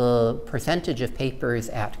the percentage of papers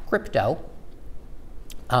at crypto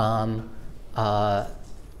that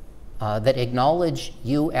acknowledge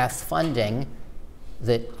US funding,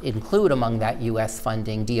 that include among that US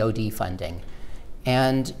funding DoD funding.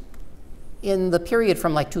 And in the period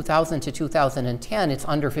from like 2000 to 2010, it's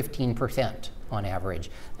under 15% on average.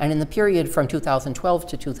 And in the period from 2012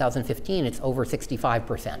 to 2015, it's over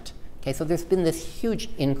 65%. Okay, so there's been this huge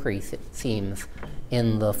increase, it seems,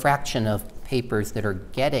 in the fraction of papers that are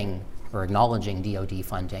getting or acknowledging DoD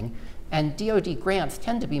funding. And DoD grants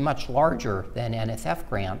tend to be much larger than NSF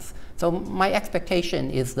grants. So my expectation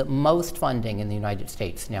is that most funding in the United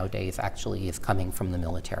States nowadays actually is coming from the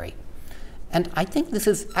military. And I think this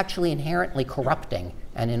is actually inherently corrupting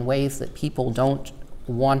and in ways that people don't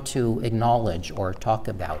want to acknowledge or talk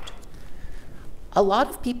about. A lot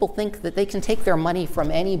of people think that they can take their money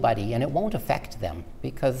from anybody and it won't affect them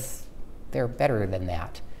because they're better than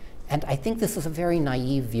that. And I think this is a very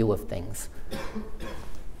naive view of things.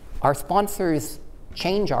 Our sponsors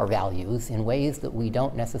change our values in ways that we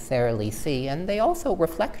don't necessarily see, and they also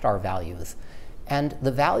reflect our values. And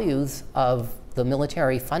the values of the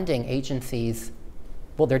military funding agencies,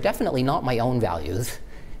 well, they're definitely not my own values.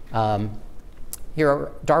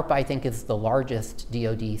 Here, DARPA, I think, is the largest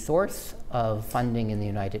DoD source of funding in the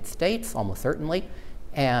United States, almost certainly.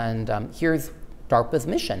 And here's DARPA's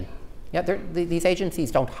mission. Yeah, these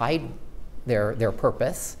agencies don't hide their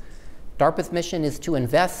purpose. DARPA's mission is to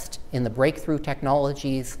invest in the breakthrough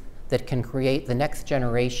technologies that can create the next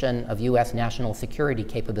generation of US national security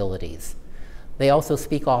capabilities. They also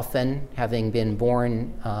speak often, having been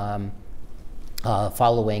born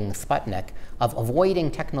following Sputnik, of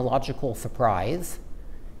avoiding technological surprise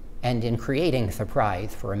and in creating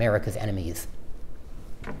surprise for America's enemies.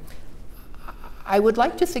 I would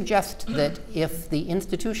like to suggest that if the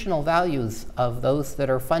institutional values of those that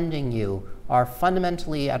are funding you are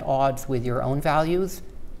fundamentally at odds with your own values,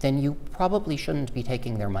 then you probably shouldn't be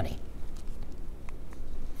taking their money.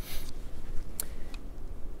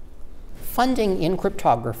 Funding in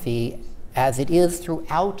cryptography, as it is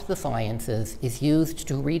throughout the sciences, is used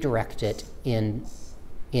to redirect it in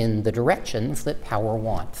in the directions that power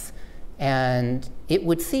wants. And it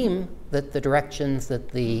would seem that the directions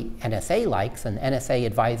that the NSA likes, and NSA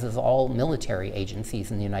advises all military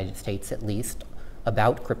agencies in the United States at least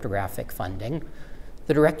about cryptographic funding,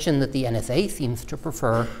 the direction that the NSA seems to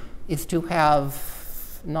prefer is to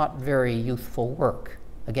have not very useful work,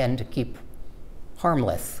 again, to keep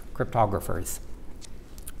harmless cryptographers.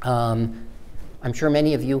 I'm sure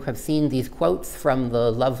many of you have seen these quotes from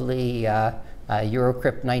the lovely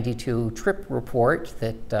Eurocrypt 92 TRIP report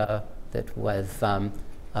that was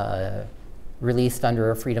released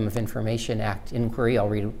under a Freedom of Information Act inquiry. I'll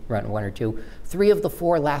read one or two. 3 of the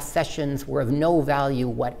 4 last sessions were of no value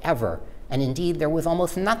whatever, and indeed there was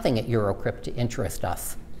almost nothing at Eurocrypt to interest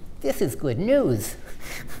us. This is good news.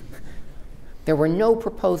 There were no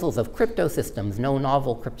proposals of crypto systems, no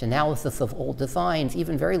novel cryptanalysis of old designs,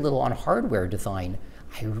 even very little on hardware design.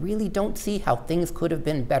 I really don't see how things could have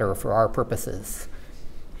been better for our purposes.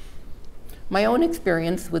 My own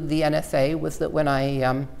experience with the NSA was that when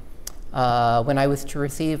I was to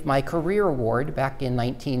receive my career award back in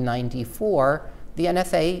 1994, the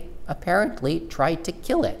NSA apparently tried to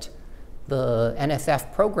kill it. The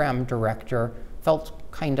NSF program director felt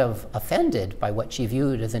kind of offended by what she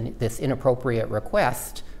viewed as this inappropriate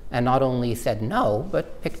request, and not only said no,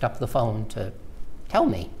 but picked up the phone to tell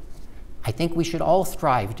me. I think we should all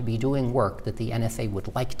strive to be doing work that the NSA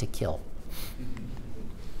would like to kill.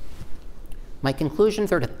 My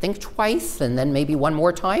conclusions are to think twice and then maybe one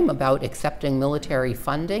more time about accepting military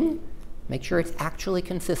funding. Make sure it's actually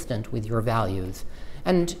consistent with your values.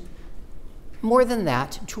 And more than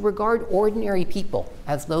that, to regard ordinary people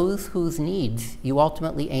as those whose needs you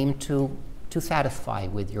ultimately aim to satisfy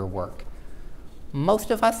with your work.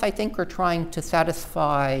 Most of us, I think, are trying to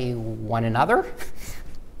satisfy one another.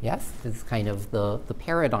 Yes, this is kind of the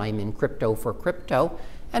paradigm in crypto for crypto.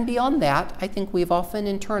 And beyond that, I think we've often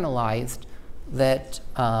internalized that,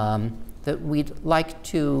 that we'd like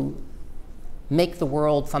to make the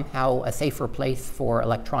world somehow a safer place for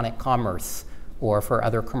electronic commerce or for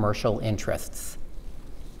other commercial interests.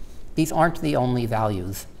 These aren't the only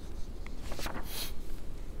values.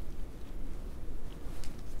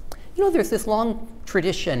 You know, there's this long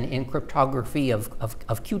tradition in cryptography of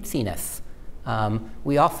cutesiness.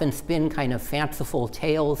 We often spin kind of fanciful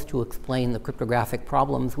tales to explain the cryptographic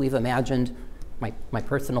problems we've imagined. My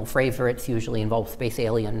personal favorites usually involve space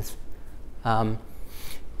aliens.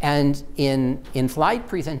 And in slide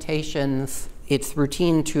presentations, it's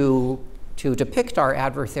routine to depict our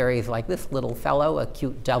adversaries like this little fellow, a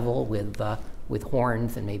cute devil with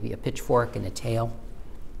horns and maybe a pitchfork and a tail.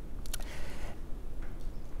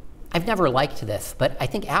 I've never liked this, but I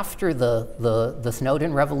think after the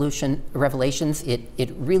Snowden revelations,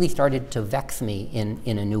 it really started to vex me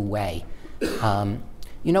in a new way.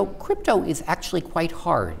 You know, crypto is actually quite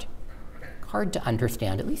hard to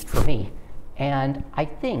understand, at least for me. And I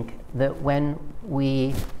think that when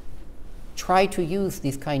we try to use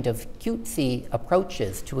these kind of cutesy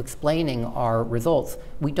approaches to explaining our results,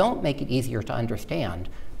 we don't make it easier to understand.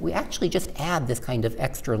 We actually just add this kind of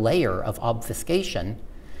extra layer of obfuscation,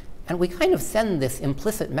 and we kind of send this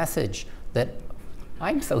implicit message that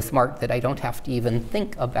I'm so smart that I don't have to even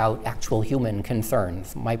think about actual human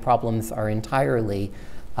concerns. My problems are entirely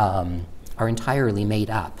made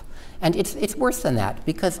up. And it's worse than that,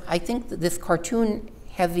 because I think that this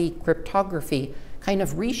cartoon-heavy cryptography kind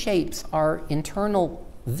of reshapes our internal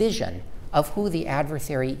vision of who the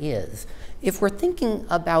adversary is. If we're thinking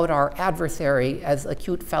about our adversary as a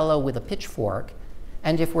cute fellow with a pitchfork,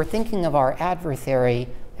 and if we're thinking of our adversary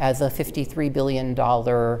as a $53 billion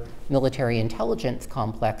military intelligence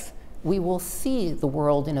complex, we will see the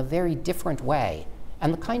world in a very different way.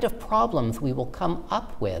 And the kind of problems we will come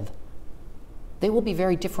up with, they will be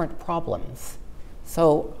very different problems.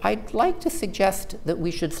 So I'd like to suggest that we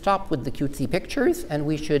should stop with the cutesy pictures, and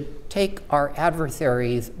we should take our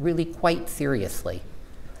adversaries really quite seriously.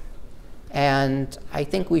 And I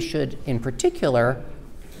think we should, in particular,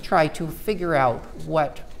 try to figure out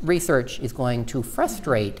what research is going to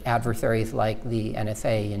frustrate adversaries like the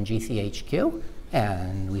NSA and GCHQ,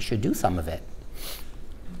 and we should do some of it.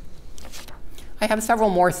 I have several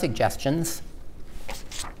more suggestions.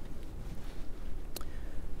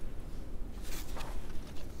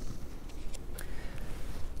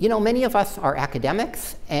 You know, many of us are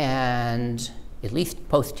academics, and at least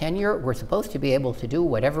post-tenure, we're supposed to be able to do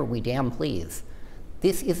whatever we damn please.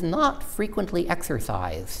 This is not frequently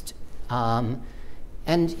exercised. And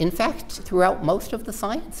in fact, throughout most of the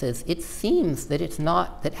sciences, it seems that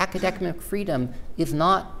that academic freedom is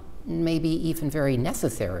not maybe even very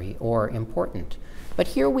necessary or important. But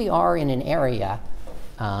here we are in an area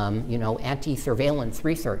anti-surveillance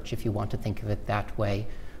research, if you want to think of it that way,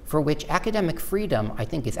 for which academic freedom, I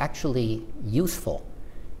think, is actually useful.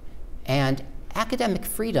 And academic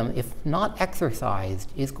freedom, if not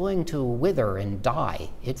exercised, is going to wither and die.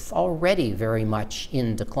 It's already very much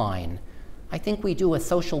in decline. I think we do a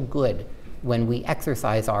social good when we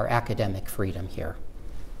exercise our academic freedom here.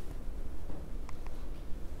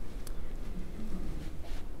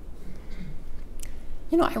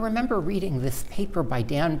 I remember reading this paper by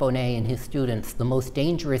Dan Bonnet and his students, The Most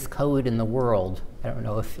Dangerous Code in the World. I don't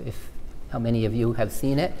know how many of you have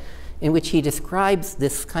seen it, in which he describes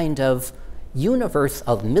this kind of universe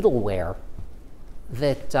of middleware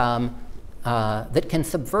that, that can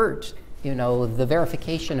subvert the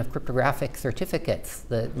verification of cryptographic certificates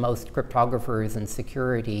that most cryptographers and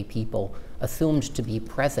security people assumed to be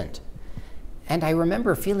present. And I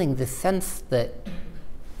remember feeling this sense that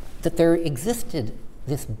there existed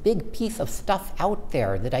this big piece of stuff out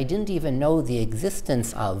there that I didn't even know the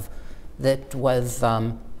existence of, that was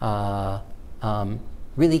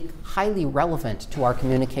really highly relevant to our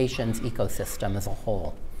communications ecosystem as a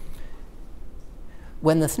whole.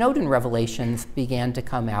 When the Snowden revelations began to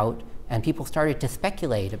come out and people started to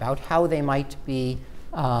speculate about how they might be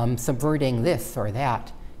subverting this or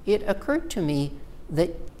that, it occurred to me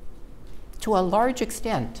that to a large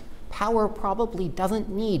extent, power probably doesn't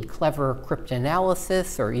need clever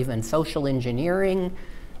cryptanalysis or even social engineering.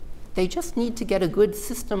 They just need to get a good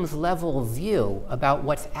systems level view about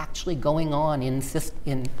what's actually going on in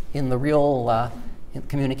the real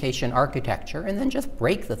communication architecture, and then just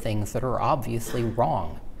break the things that are obviously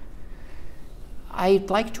wrong. I'd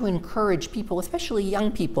like to encourage people, especially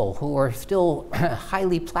young people who are still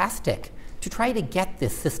highly plastic, to try to get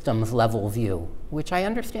this systems level view, which I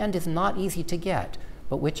understand is not easy to get,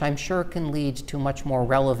 but which I'm sure can lead to much more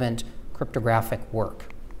relevant cryptographic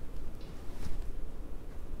work.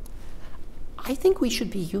 I think we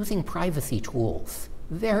should be using privacy tools.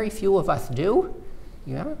 Very few of us do.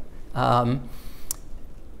 Yeah. I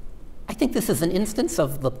think this is an instance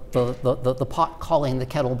of the pot calling the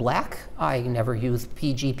kettle black. I never used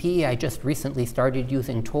PGP. I just recently started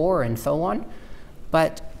using Tor and so on.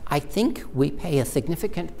 But I think we pay a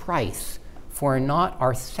significant price for not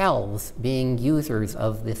ourselves being users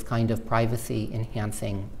of this kind of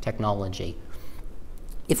privacy-enhancing technology.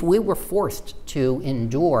 If we were forced to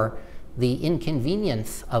endure the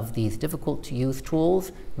inconvenience of these difficult-to-use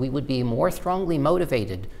tools, we would be more strongly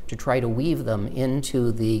motivated to try to weave them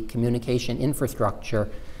into the communication infrastructure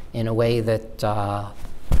in a way that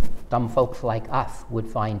dumb folks like us would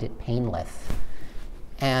find it painless.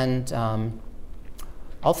 And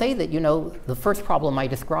I'll say that, the first problem I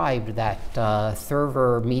described, that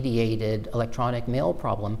server-mediated electronic mail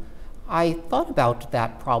problem, I thought about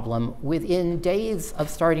that problem within days of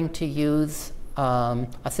starting to use a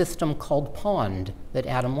system called Pond that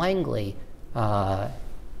Adam Langley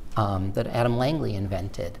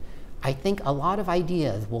invented. I think a lot of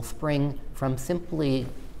ideas will spring from simply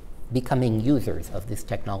becoming users of this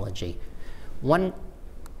technology. One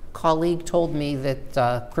colleague told me that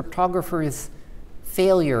cryptographers'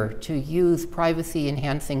 failure to use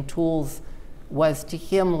privacy-enhancing tools was to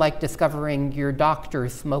him like discovering your doctor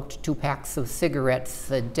smoked 2 packs of cigarettes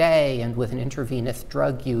a day and with an intravenous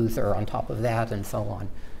drug user on top of that and so on.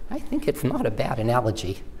 I think it's not a bad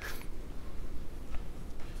analogy.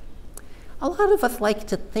 A lot of us like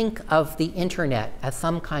to think of the internet as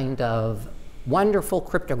some kind of wonderful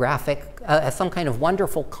cryptographic, as some kind of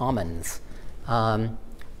wonderful commons.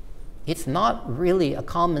 It's not really a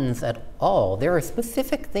commons at all. There are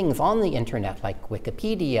specific things on the internet like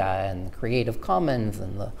Wikipedia and Creative Commons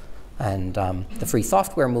and the free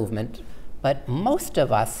software movement, but most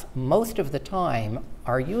of us, most of the time,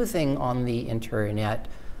 are using on the internet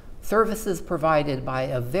services provided by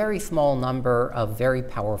a very small number of very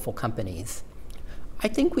powerful companies. I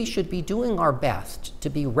think we should be doing our best to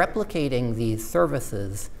be replicating these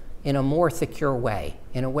services in a more secure way,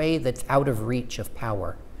 in a way that's out of reach of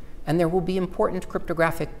power. And there will be important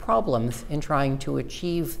cryptographic problems in trying to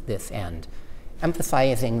achieve this end.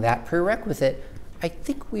 Emphasizing that prerequisite, I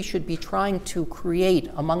think we should be trying to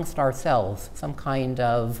create amongst ourselves some kind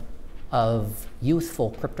of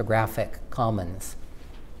useful cryptographic commons.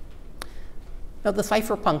 Now, the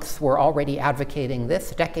cypherpunks were already advocating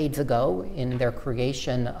this decades ago in their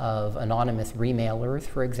creation of anonymous remailers,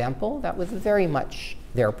 for example. That was very much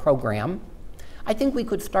their program. I think we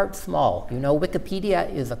could start small.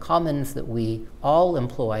 Wikipedia is a commons that we all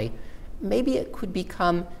employ. Maybe it could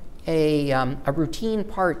become a routine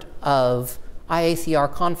part of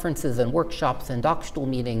IACR conferences and workshops and doctoral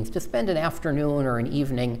meetings to spend an afternoon or an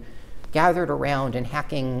evening gathered around and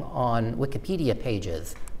hacking on Wikipedia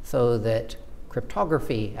pages so that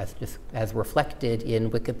cryptography, as reflected in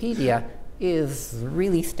Wikipedia, is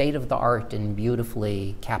really state-of-the-art and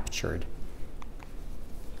beautifully captured.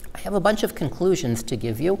 I have a bunch of conclusions to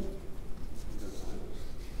give you.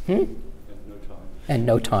 And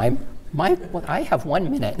no time. I have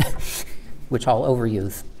 1 minute, which I'll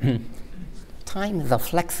overuse. Time is a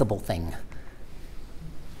flexible thing.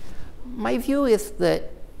 My view is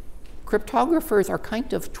that cryptographers are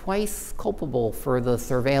kind of twice culpable for the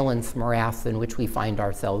surveillance morass in which we find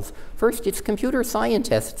ourselves. First, it's computer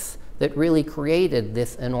scientists that really created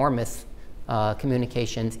this enormous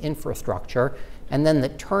communications infrastructure, and then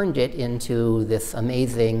that turned it into this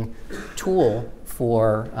amazing tool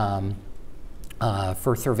for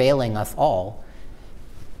surveilling us all.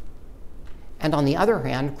 And on the other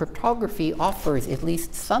hand, cryptography offers at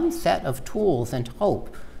least some set of tools and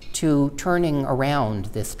hope to turning around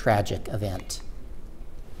this tragic event.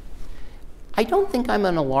 I don't think I'm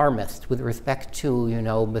an alarmist with respect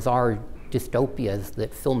to, bizarre dystopias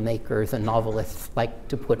that filmmakers and novelists like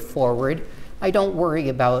to put forward. I don't worry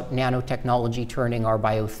about nanotechnology turning our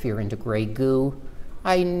biosphere into gray goo.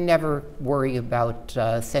 I never worry about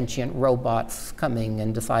sentient robots coming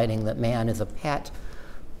and deciding that man is a pet,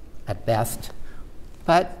 at best.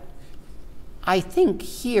 But I think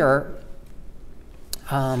here,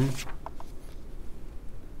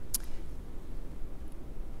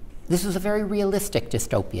 this is a very realistic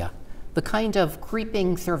dystopia. The kind of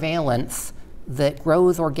creeping surveillance that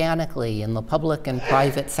grows organically in the public and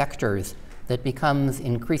private sectors, that becomes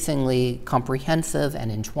increasingly comprehensive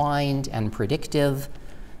and entwined and predictive,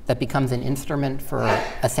 that becomes an instrument for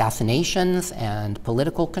assassinations and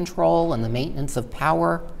political control and the maintenance of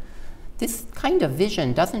power. This kind of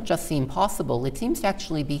vision doesn't just seem possible, it seems to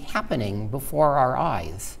actually be happening before our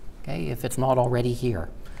eyes, okay, if it's not already here.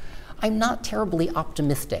 I'm not terribly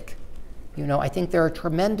optimistic. I think there are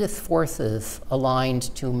tremendous forces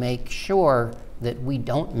aligned to make sure that we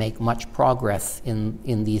don't make much progress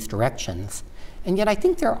in these directions. And yet I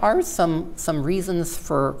think there are some reasons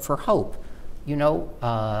for hope.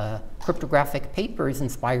 Cryptographic papers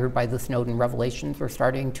inspired by the Snowden revelations are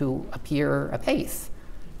starting to appear apace.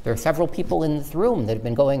 There are several people in this room that have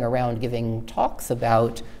been going around giving talks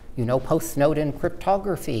about, post-Snowden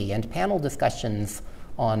cryptography and panel discussions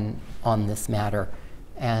on this matter.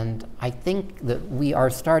 And I think that we are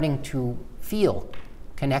starting to feel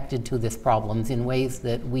connected to these problems in ways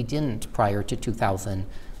that we didn't prior to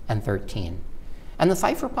 2013. And the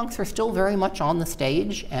cypherpunks are still very much on the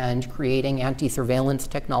stage and creating anti-surveillance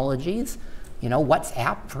technologies.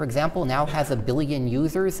 WhatsApp, for example, now has 1 billion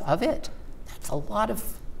users of it. That's a lot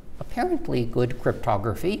of apparently good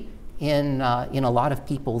cryptography in a lot of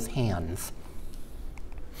people's hands.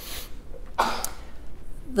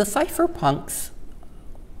 The cypherpunks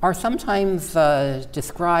are sometimes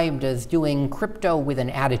described as doing crypto with an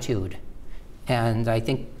attitude. And I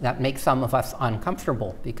think that makes some of us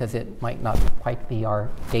uncomfortable because it might not quite be our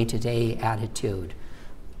day-to-day attitude.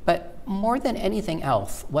 But more than anything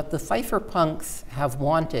else, what the cypherpunks have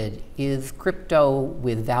wanted is crypto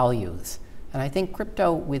with values. And I think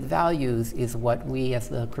crypto with values is what we as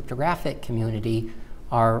the cryptographic community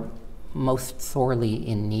are most sorely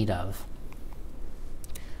in need of.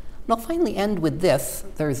 And I'll finally end with this.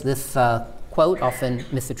 There's this quote, often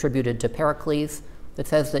misattributed to Pericles, that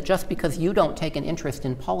says that just because you don't take an interest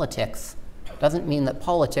in politics doesn't mean that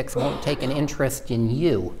politics won't take an interest in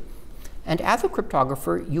you. And as a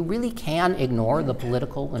cryptographer, you really can ignore the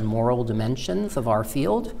political and moral dimensions of our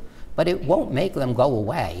field, but it won't make them go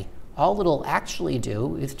away. All it'll actually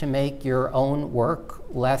do is to make your own work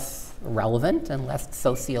less relevant and less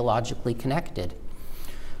sociologically connected.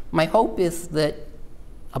 My hope is that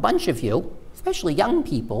a bunch of you, especially young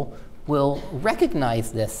people, will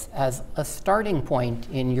recognize this as a starting point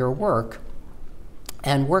in your work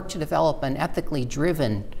and work to develop an ethically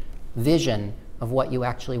driven vision of what you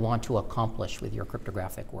actually want to accomplish with your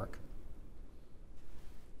cryptographic work.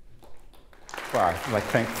 Well, I'd like to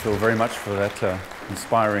thank Phil very much for that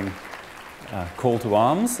inspiring call to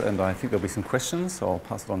arms, and I think there'll be some questions, so I'll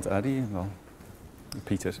pass it on to Adi and I'll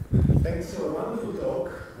repeat it. Thanks for a wonderful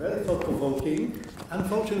talk, very thought-provoking.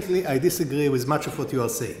 Unfortunately, I disagree with much of what you are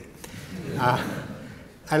saying.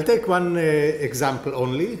 I'll take one example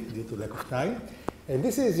only, due to lack of time. And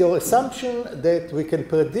this is your assumption that we can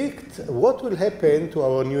predict what will happen to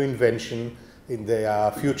our new invention in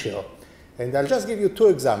the future. And I'll just give you two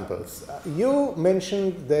examples. You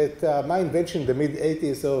mentioned that my invention in the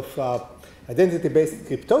mid-80s of identity-based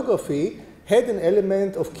cryptography had an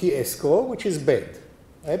element of key escrow, which is bad.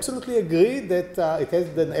 I absolutely agree that it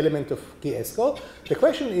has an element of key escrow. The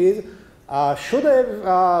question is, should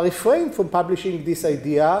have refrained from publishing this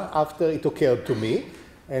idea after it occurred to me.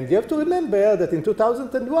 And you have to remember that in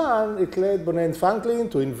 2001, it led Bonet and Franklin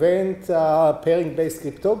to invent pairing-based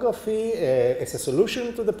cryptography as a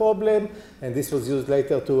solution to the problem. And this was used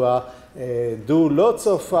later to do lots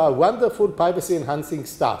of wonderful privacy-enhancing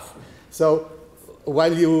stuff. So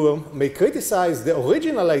while you may criticize the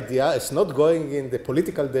original idea as not going in the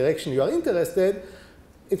political direction you are interested,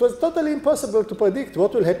 it was totally impossible to predict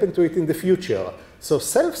what will happen to it in the future. So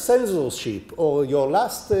self-censorship, or your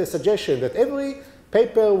last suggestion that every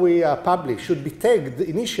paper we publish should be tagged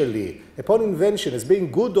initially upon invention as being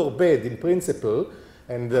good or bad in principle,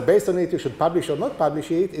 and based on it you should publish or not publish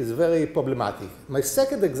it, is very problematic. My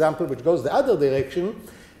second example, which goes the other direction,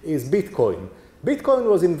 is Bitcoin. Bitcoin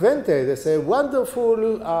was invented as a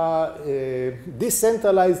wonderful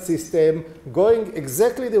decentralized system going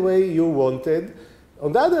exactly the way you wanted.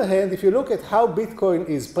 On the other hand, if you look at how Bitcoin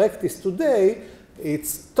is practiced today,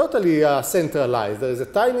 it's totally centralized. There is a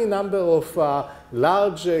tiny number of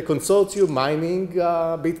large consortium mining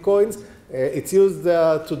Bitcoins. It's used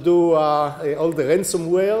to do all the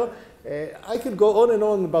ransomware. I could go on and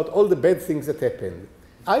on about all the bad things that happened.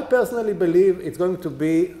 I personally believe it's going to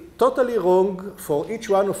be totally wrong for each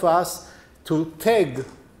one of us to tag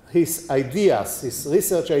his ideas, his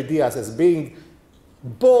research ideas, as being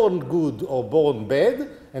born good or born bad,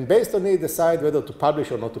 and based on it decide whether to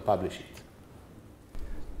publish or not to publish it.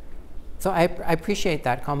 So I appreciate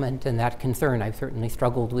that comment and that concern. I've certainly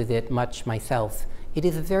struggled with it much myself. It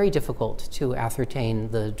is very difficult to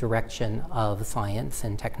ascertain the direction of science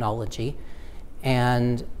and technology,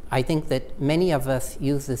 and I think that many of us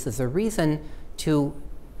use this as a reason to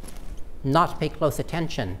not pay close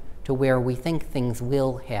attention to where we think things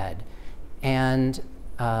will head. And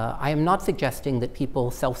I am not suggesting that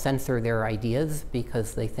people self-censor their ideas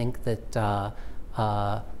because they think that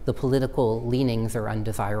the political leanings are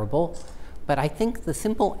undesirable. But I think the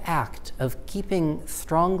simple act of keeping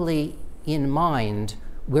strongly in mind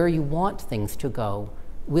where you want things to go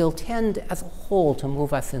will tend as a whole to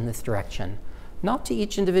move us in this direction. Not to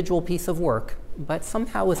each individual piece of work, but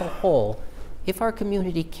somehow as a whole. If our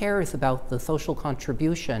community cares about the social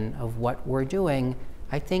contribution of what we're doing,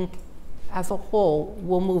 I think as a whole,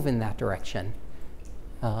 we'll move in that direction.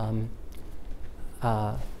 And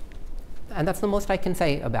that's the most I can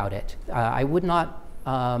say about it. I would not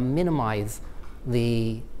minimize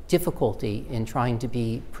the difficulty in trying to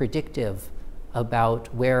be predictive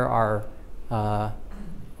about where our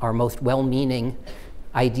most well-meaning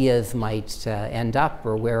ideas might end up,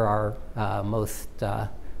 or where our most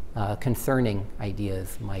concerning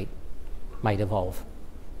ideas might evolve.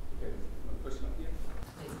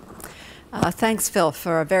 Thanks, Phil,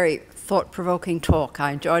 for a very thought-provoking talk.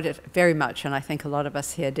 I enjoyed it very much, and I think a lot of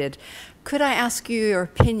us here did. Could I ask you your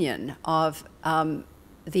opinion of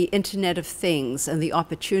the Internet of Things and the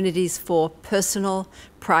opportunities for personal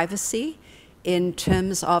privacy in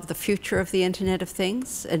terms of the future of the Internet of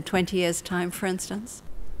Things in 20 years' time, for instance?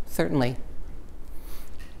 Certainly.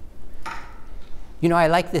 You know, I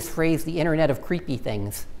like this phrase, the Internet of creepy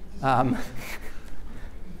things.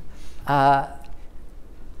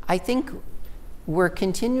 I think we're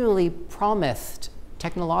continually promised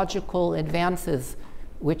technological advances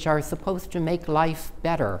which are supposed to make life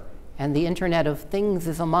better, and the Internet of Things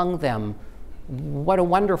is among them. What a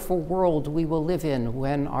wonderful world we will live in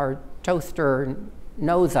when our toaster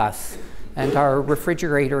knows us and our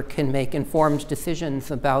refrigerator can make informed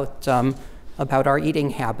decisions about our eating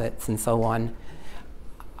habits and so on.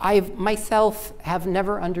 I myself have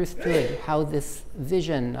never understood how this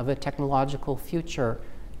vision of a technological future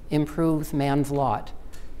improves man's lot.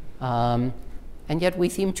 And yet we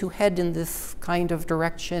seem to head in this kind of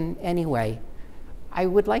direction anyway. I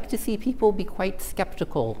would like to see people be quite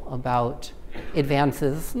skeptical about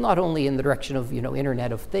advances, not only in the direction of, you know,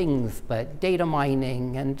 Internet of Things, but data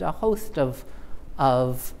mining and a host of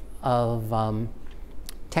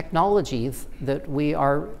technologies that we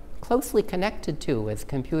are closely connected to as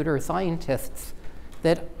computer scientists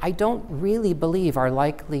that I don't really believe are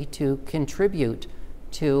likely to contribute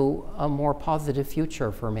to a more positive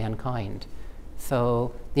future for mankind.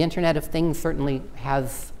 So the Internet of Things certainly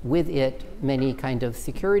has with it many kind of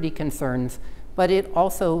security concerns, but it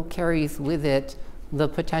also carries with it the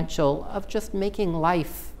potential of just making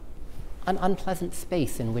life an unpleasant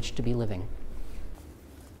space in which to be living.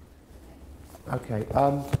 Okay,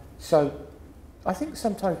 so I think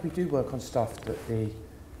sometimes we do work on stuff that the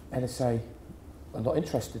NSA are not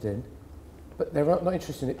interested in, but they're not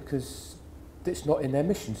interested in it because it's not in their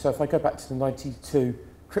mission. So if I go back to the 92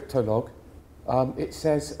 cryptolog, it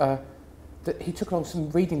says that he took along some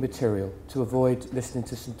reading material to avoid listening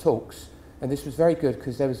to some talks. And this was very good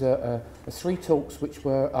because there was a 3 talks which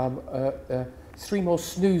were 3 more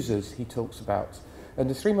snoozers he talks about. And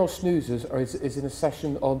the 3 more snoozers is in a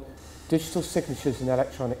session on digital signatures and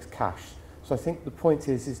electronic cash. So I think the point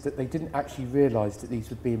is that they didn't actually realise that these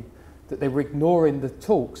would be, that they were ignoring the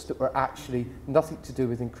talks that were actually nothing to do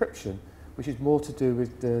with encryption, which is more to do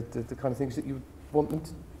with the kind of things that you would want them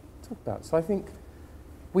to talk about. So I think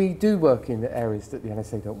we do work in the areas that the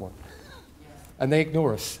NSA don't want. And they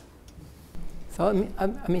ignore us. So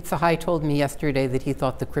Amit Sahai told me yesterday that he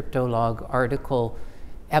thought the Cryptolog article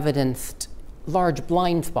evidenced large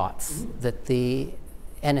blind spots that the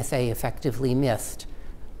NSA effectively missed.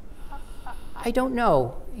 I don't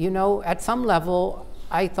know. You know, at some level,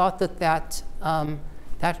 I thought that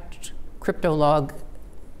Cryptolog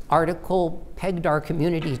article pegged our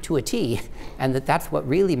community to a T, and that's what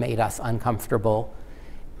really made us uncomfortable.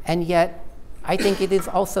 And yet, I think it is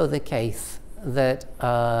also the case that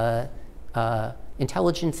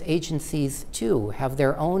intelligence agencies, too, have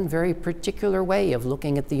their own very particular way of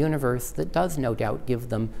looking at the universe that does, no doubt, give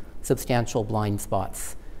them substantial blind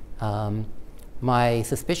spots. My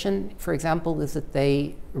suspicion, for example, is that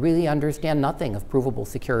they really understand nothing of provable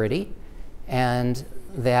security, and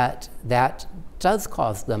that does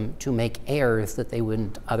cause them to make errors that they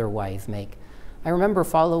wouldn't otherwise make. I remember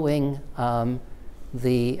following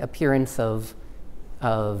the appearance of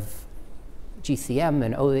GCM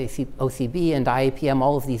and OCB and IAPM,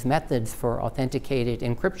 all of these methods for authenticated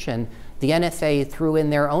encryption. The NSA threw in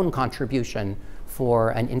their own contribution for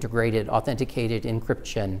an integrated authenticated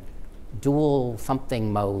encryption, dual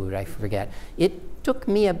something mode, I forget. It took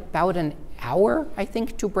me about an hour, I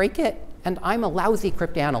think, to break it, and I'm a lousy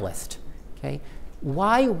cryptanalyst. Okay?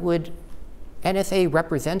 Why would NSA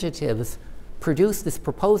representatives produce this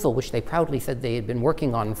proposal, which they proudly said they had been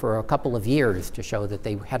working on for a couple of years to show that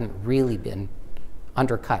they hadn't really been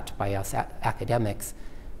undercut by us academics,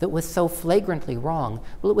 that was so flagrantly wrong?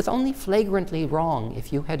 Well, it was only flagrantly wrong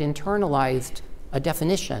if you had internalized a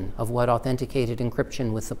definition of what authenticated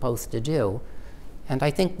encryption was supposed to do. And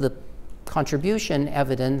I think the contribution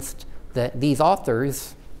evidenced that these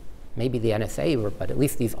authors, maybe the NSA, but at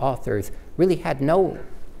least these authors, really had no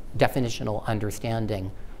definitional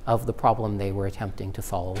understanding of the problem they were attempting to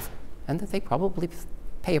solve, and that they probably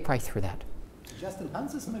pay a price for that. Just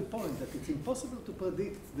enhances my point that it's impossible to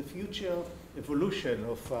predict the future evolution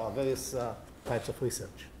of various types of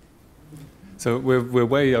research. So we're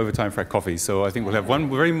way over time for our coffee, so I think we'll have one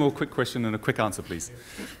very more quick question and a quick answer, please.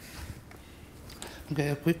 Okay,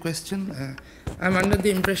 a quick question. I'm under the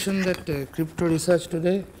impression that crypto research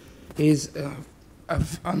today is,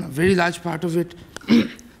 on a very large part of it,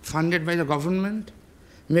 funded by the government.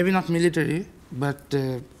 Maybe not military, but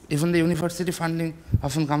even the university funding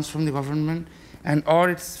often comes from the government, or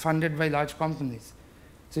it's funded by large companies.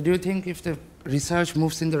 So do you think if the research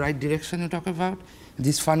moves in the right direction you talk about,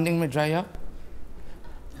 this funding may dry up?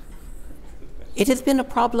 It has been a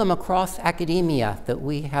problem across academia that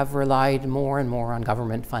we have relied more and more on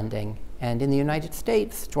government funding. And in the United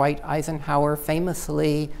States, Dwight Eisenhower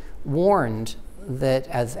famously warned that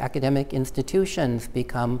as academic institutions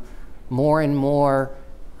become more and more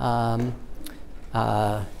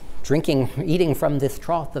eating from this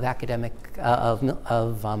trough of academic,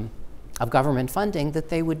 of government funding, that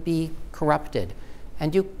they would be corrupted.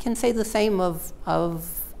 And you can say the same of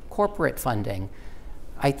corporate funding.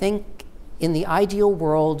 I think in the ideal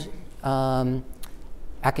world,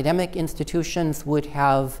 academic institutions would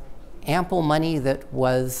have ample money that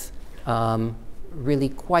was really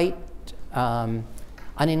quite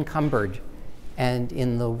unencumbered. And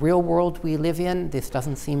in the real world we live in, this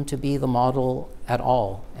doesn't seem to be the model at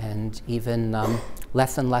all, and even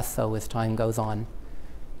less and less so as time goes on.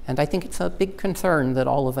 And I think it's a big concern that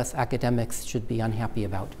all of us academics should be unhappy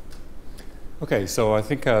about. Okay, so I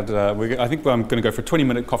think I'm going to go for a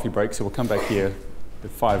 20-minute coffee break, so we'll come back here at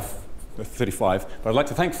 5:35. But I'd like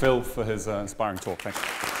to thank Phil for his inspiring talk. Thanks.